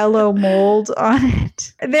yellow mold on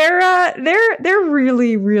it. They're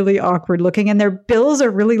really, really awkward looking, and their bills are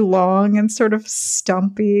really long and sort of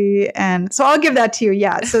stumpy. And so I'll give that to you.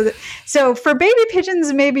 Yeah. So for baby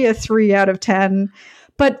pigeons, maybe a 3 out of 10.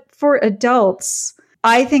 But for adults,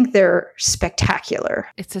 I think they're spectacular.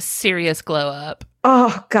 It's a serious glow up.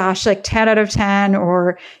 Oh gosh, like 10 out of 10,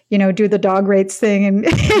 or, do the dog rates thing and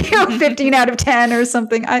 15 out of 10 or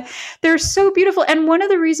something. They're so beautiful. And one of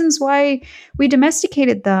the reasons why we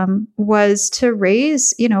domesticated them was to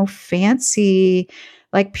raise, fancy,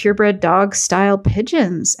 like purebred dog style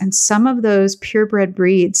pigeons. And some of those purebred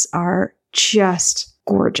breeds are just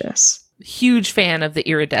gorgeous. Huge fan of the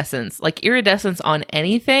iridescence. Like iridescence on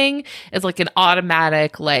anything is like an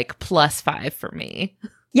automatic like +5 for me.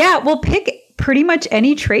 Yeah, well, pick pretty much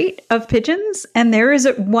any trait of pigeons, and there is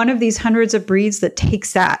one of these hundreds of breeds that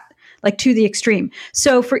takes that like to the extreme.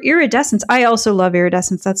 So for iridescence, I also love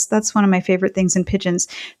iridescence. That's one of my favorite things in pigeons.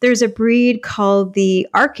 There's a breed called the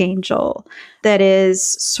Archangel that is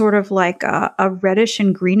sort of like a reddish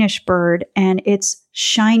and greenish bird, and it's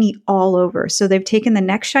shiny all over. So they've taken the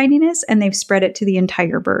neck shininess and they've spread it to the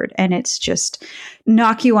entire bird, and it's just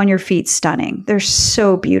knock you on your feet stunning. They're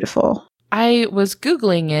so beautiful. I was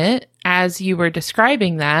Googling it as you were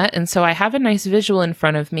describing that, and so I have a nice visual in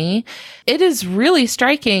front of me. It is really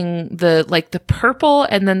striking, the purple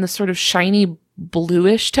and then the sort of shiny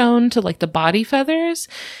bluish tone to like the body feathers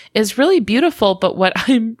is really beautiful. But what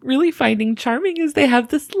I'm really finding charming is they have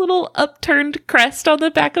this little upturned crest on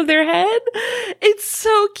the back of their head. It's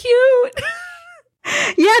so cute.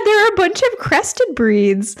 Yeah, there are a bunch of crested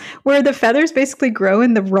breeds where the feathers basically grow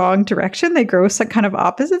in the wrong direction. They grow some kind of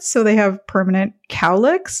opposites, so they have permanent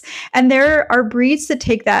cowlicks. And there are breeds that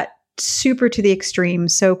take that super to the extreme.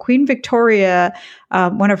 So Queen Victoria,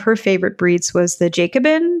 one of her favorite breeds was the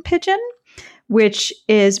Jacobin pigeon, which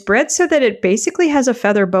is bred so that it basically has a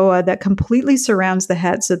feather boa that completely surrounds the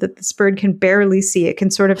head so that this bird can barely see. It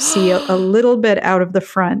can sort of see a little bit out of the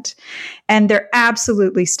front. And they're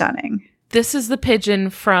absolutely stunning. This is the pigeon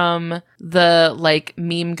from the like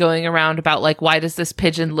meme going around about like, why does this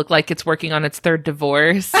pigeon look like it's working on its third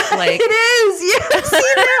divorce? Like it is. Yeah, I've seen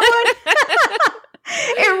that one.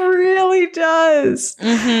 It really does.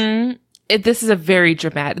 Mm-hmm. This is a very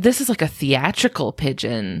dramatic. This is like a theatrical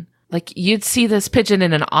pigeon. Like you'd see this pigeon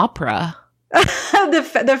in an opera.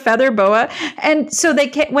 the feather boa, and so they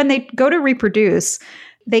can't, when they go to reproduce,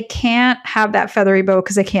 they can't have that feathery boa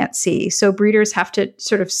because they can't see. So breeders have to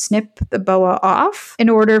sort of snip the boa off in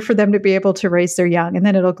order for them to be able to raise their young, and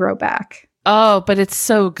then it'll grow back. Oh, but it's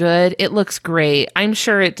so good. It looks great. I'm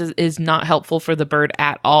sure it is not helpful for the bird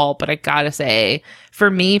at all, but I gotta say, for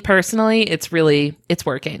me personally, it's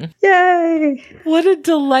working. Yay! What a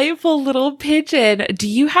delightful little pigeon. Do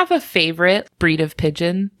you have a favorite breed of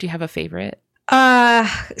pigeon? Do you have a favorite?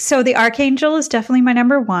 So the Archangel is definitely my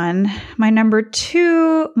number 1. My number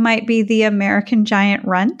 2 might be the American Giant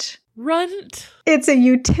Runt. Runt? It's a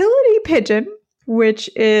utility pigeon, which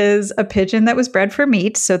is a pigeon that was bred for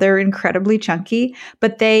meat. So they're incredibly chunky,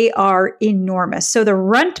 but they are enormous. So the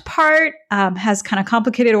runt part has kind of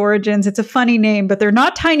complicated origins. It's a funny name, but they're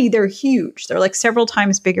not tiny. They're huge. They're like several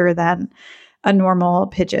times bigger than a normal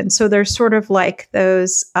pigeon. So they're sort of like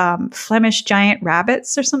those Flemish giant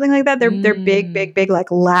rabbits or something like that. They're big,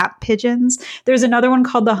 like lap pigeons. There's another one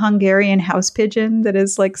called the Hungarian house pigeon that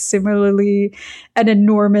is like similarly an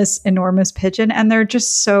enormous pigeon. And they're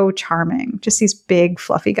just so charming. Just these big,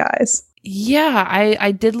 fluffy guys. Yeah,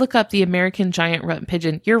 I did look up the American Giant Runt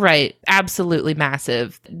Pigeon. You're right. Absolutely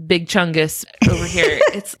massive. Big chungus over here.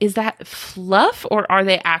 Is that fluff, or are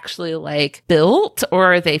they actually like built,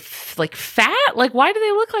 or are they like fat? Like, why do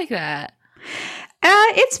they look like that?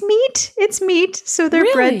 It's meat. It's meat. So they're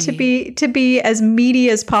bred to be as meaty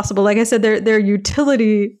as possible. Like I said, they're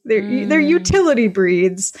utility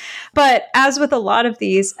breeds. But as with a lot of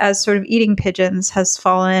these, as sort of eating pigeons has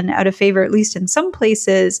fallen out of favor, at least in some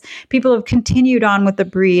places, people have continued on with the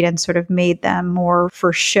breed and sort of made them more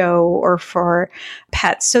for show or for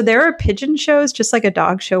pets. So there are pigeon shows, just like a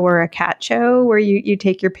dog show or a cat show, where you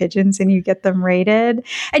take your pigeons and you get them rated.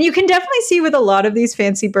 And you can definitely see with a lot of these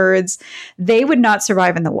fancy birds, they would not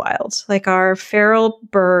survive in the wild. Like our feral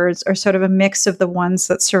birds are sort of a mix of the ones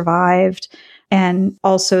that survived and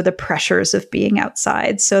also the pressures of being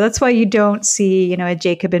outside. So that's why you don't see, a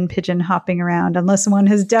Jacobin pigeon hopping around unless one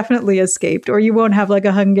has definitely escaped, or you won't have like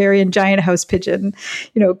a Hungarian giant house pigeon,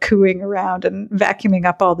 cooing around and vacuuming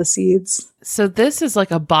up all the seeds. So this is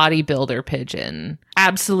like a bodybuilder pigeon.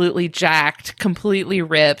 Absolutely jacked, completely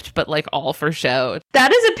ripped, but like all for show.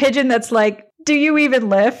 That is a pigeon that's like, do you even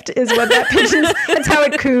lift? Is what that pigeon is. That's how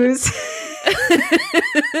it coos.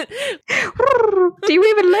 Do you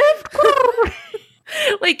even lift?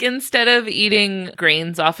 Like instead of eating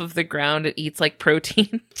grains off of the ground, it eats like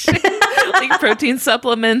protein, like protein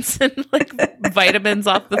supplements and like vitamins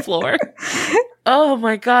off the floor. Oh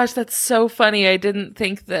my gosh, that's so funny. I didn't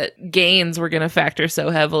think that gains were going to factor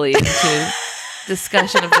so heavily into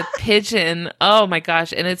discussion of the pigeon. Oh my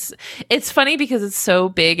gosh. And it's funny because it's so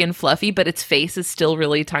big and fluffy, but its face is still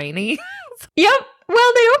really tiny. Yep.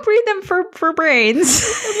 Well, they don't breed them for brains.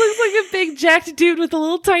 It looks like a big jacked dude with a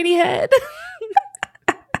little tiny head.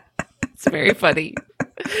 It's very funny.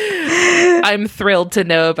 I'm thrilled to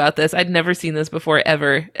know about this. I'd never seen this before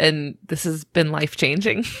ever, and this has been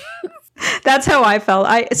life-changing. That's how I felt.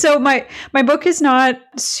 So my book is not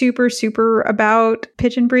super about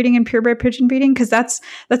pigeon breeding and purebred pigeon breeding, because that's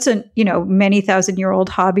a many thousand-year-old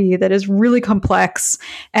hobby that is really complex,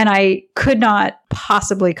 and I could not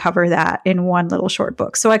possibly cover that in one little short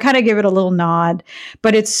book. So I kind of give it a little nod,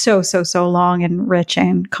 but it's so long and rich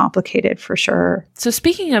and complicated for sure. So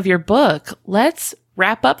speaking of your book, let's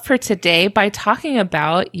wrap up for today by talking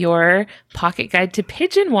about your pocket guide to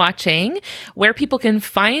pigeon watching, where people can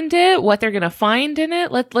find it, what they're going to find in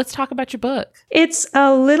it. Let's talk about your book. It's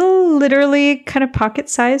a little, literally kind of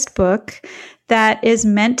pocket-sized book that is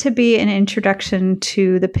meant to be an introduction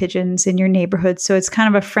to the pigeons in your neighborhood. So it's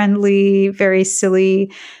kind of a friendly, very silly,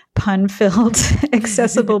 pun-filled,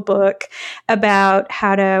 accessible book about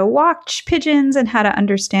how to watch pigeons and how to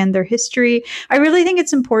understand their history. I really think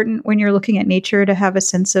it's important when you're looking at nature to have a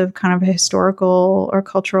sense of kind of a historical or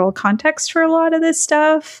cultural context for a lot of this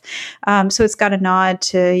stuff. So it's got a nod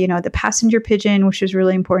to, the passenger pigeon, which is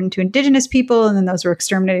really important to indigenous people. And then those were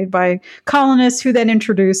exterminated by colonists who then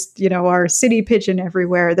introduced, our city pigeon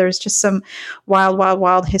everywhere. There's just some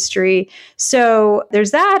wild history. So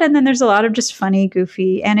there's that. And then there's a lot of just funny,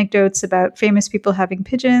 goofy anecdotes about famous people having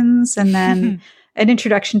pigeons, and then an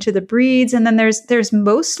introduction to the breeds. And then there's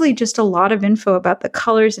mostly just a lot of info about the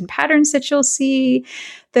colors and patterns that you'll see,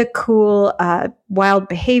 the cool wild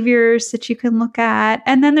behaviors that you can look at.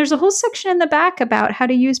 And then there's a whole section in the back about how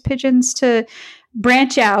to use pigeons to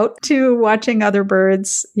branch out to watching other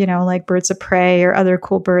birds, like birds of prey or other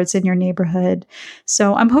cool birds in your neighborhood.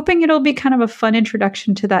 So I'm hoping it'll be kind of a fun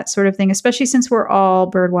introduction to that sort of thing, especially since we're all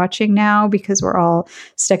bird watching now, because we're all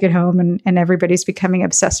stuck at home and everybody's becoming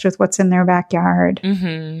obsessed with what's in their backyard.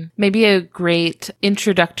 Mm-hmm. Maybe a great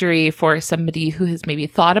introductory for somebody who has maybe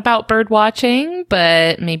thought about bird watching,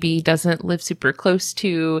 but maybe doesn't live super close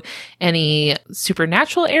to any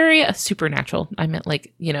supernatural area. Supernatural, I meant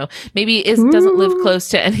maybe doesn't live close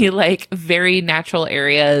to any like very natural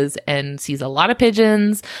areas and sees a lot of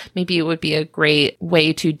pigeons. Maybe it would be a great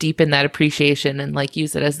way to deepen that appreciation and like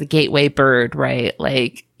use it as the gateway bird, right?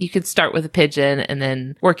 Like you could start with a pigeon and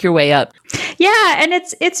then work your way up. Yeah, and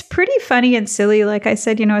it's pretty funny and silly. Like I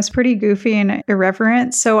said, it's pretty goofy and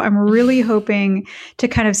irreverent. So I'm really hoping to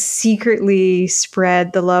kind of secretly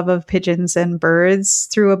spread the love of pigeons and birds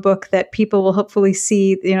through a book that people will hopefully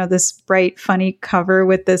see, this bright, funny cover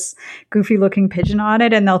with this goofy looking pigeon on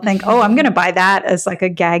it. And they'll think, oh, I'm going to buy that as like a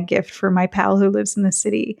gag gift for my pal who lives in the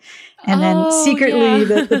city. And then secretly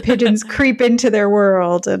the pigeons creep into their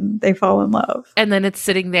world and they fall in love. And then it's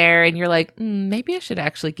sitting there and you're like, maybe I should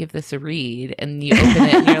actually give this a read. And you open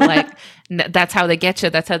it and you're like, that's how they get you.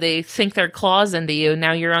 That's how they sink their claws into you.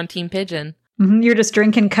 Now you're on Team Pigeon. Mm-hmm. You're just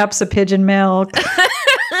drinking cups of pigeon milk.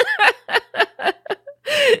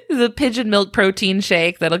 The pigeon milk protein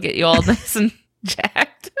shake that'll get you all nice and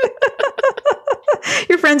jacked.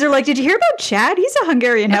 Your friends are like, did you hear about Chad? He's a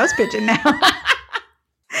Hungarian house pigeon now.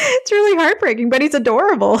 It's really heartbreaking, but he's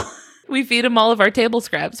adorable. We feed him all of our table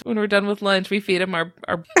scraps. When we're done with lunch, we feed him our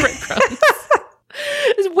breadcrumbs.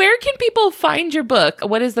 Where can people find your book?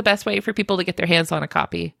 What is the best way for people to get their hands on a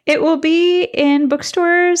copy? It will be in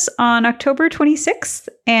bookstores on October 26th,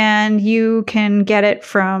 and you can get it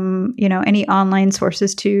from, any online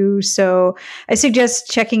sources too. So I suggest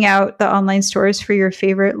checking out the online stores for your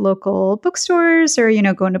favorite local bookstores, or,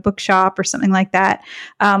 going to bookshop or something like that.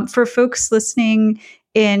 For folks listening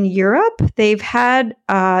in Europe, they are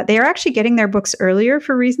actually getting their books earlier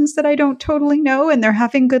for reasons that I don't totally know, and they're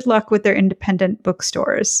having good luck with their independent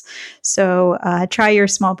bookstores. So try your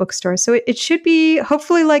small bookstore. So it should be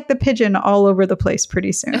hopefully like the Pigeon all over the place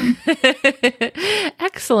pretty soon.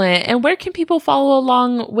 Excellent. And where can people follow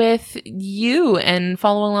along with you and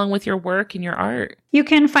follow along with your work and your art? You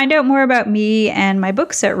can find out more about me and my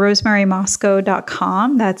books at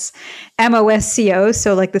rosemarymosco.com. That's Mosco,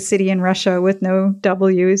 so like the city in Russia with no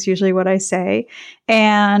W is usually what I say.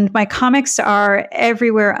 And my comics are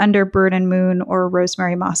everywhere under Bird and Moon or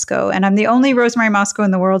Rosemary Mosco. And I'm the only Rosemary Mosco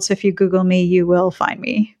in the world, so if you Google me, you will find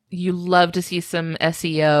me. You love to see some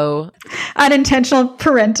SEO. Unintentional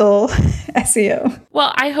parental SEO.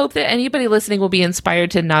 Well, I hope that anybody listening will be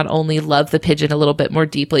inspired to not only love the Pigeon a little bit more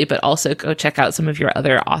deeply, but also go check out some of your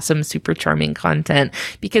other awesome, super charming content,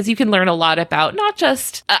 because you can learn a lot about not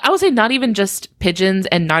just, I would say not even just pigeons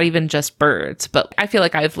and not even just birds, but I feel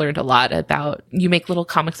like I've learned a lot about, you make little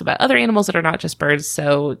comics about other animals that are not just birds.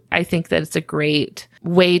 So I think that it's a great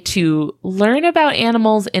way to learn about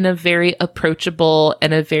animals in a very approachable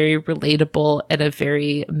and a very relatable and a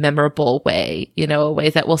very memorable way, a way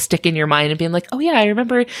that will stick in your mind and being like, oh yeah, I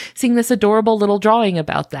remember seeing this adorable little drawing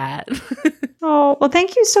about that. Oh, well,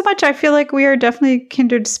 thank you so much. I feel like we are definitely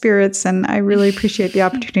kindred spirits, and I really appreciate the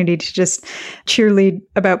opportunity to just cheerlead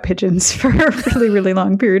about pigeons for a really, really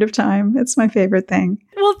long period of time. It's my favorite thing.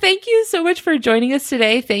 Well, thank you so much for joining us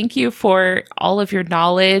today. Thank you for all of your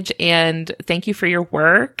knowledge, and thank you for your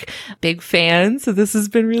work. Big fan. So this has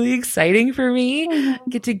been really exciting for me.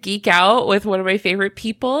 Get to geek out with one of my favorite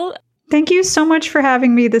people. Thank you so much for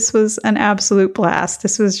having me. This was an absolute blast.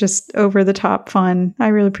 This was just over the top fun. I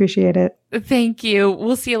really appreciate it. Thank you.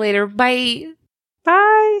 We'll see you later. Bye.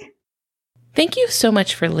 Bye. Thank you so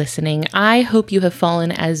much for listening. I hope you have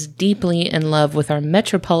fallen as deeply in love with our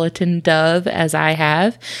metropolitan dove as I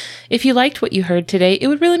have. If you liked what you heard today, it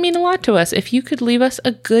would really mean a lot to us if you could leave us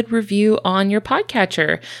a good review on your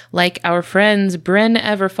podcatcher, like our friends Bren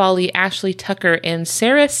Everfolly, Ashley Tucker, and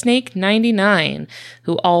Sarah Snake 99,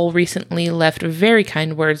 who all recently left very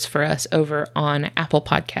kind words for us over on Apple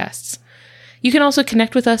Podcasts. You can also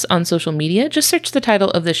connect with us on social media. Just search the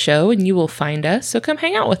title of the show and you will find us, so come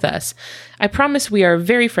hang out with us. I promise we are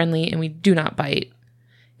very friendly and we do not bite.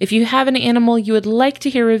 If you have an animal you would like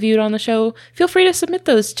to hear reviewed on the show, feel free to submit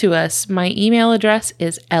those to us. My email address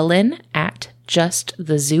is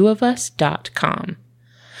ellen@justthezooofus.com.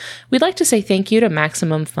 We'd like to say thank you to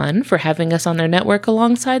Maximum Fun for having us on their network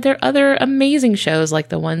alongside their other amazing shows like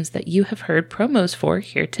the ones that you have heard promos for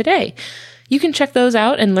here today. You can check those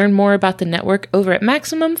out and learn more about the network over at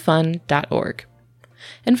MaximumFun.org.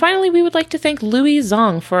 And finally, we would like to thank Louis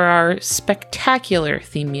Zong for our spectacular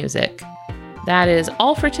theme music. That is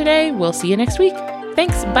all for today. We'll see you next week.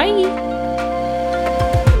 Thanks. Bye.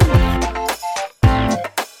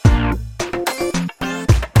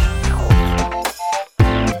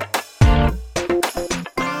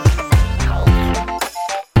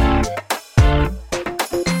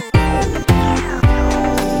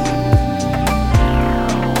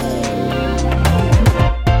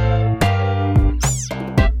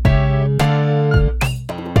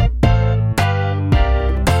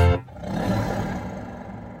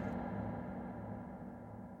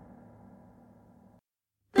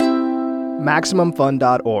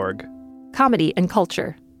 MaximumFun.org. Comedy and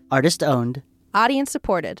culture. Artist owned. Audience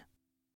supported.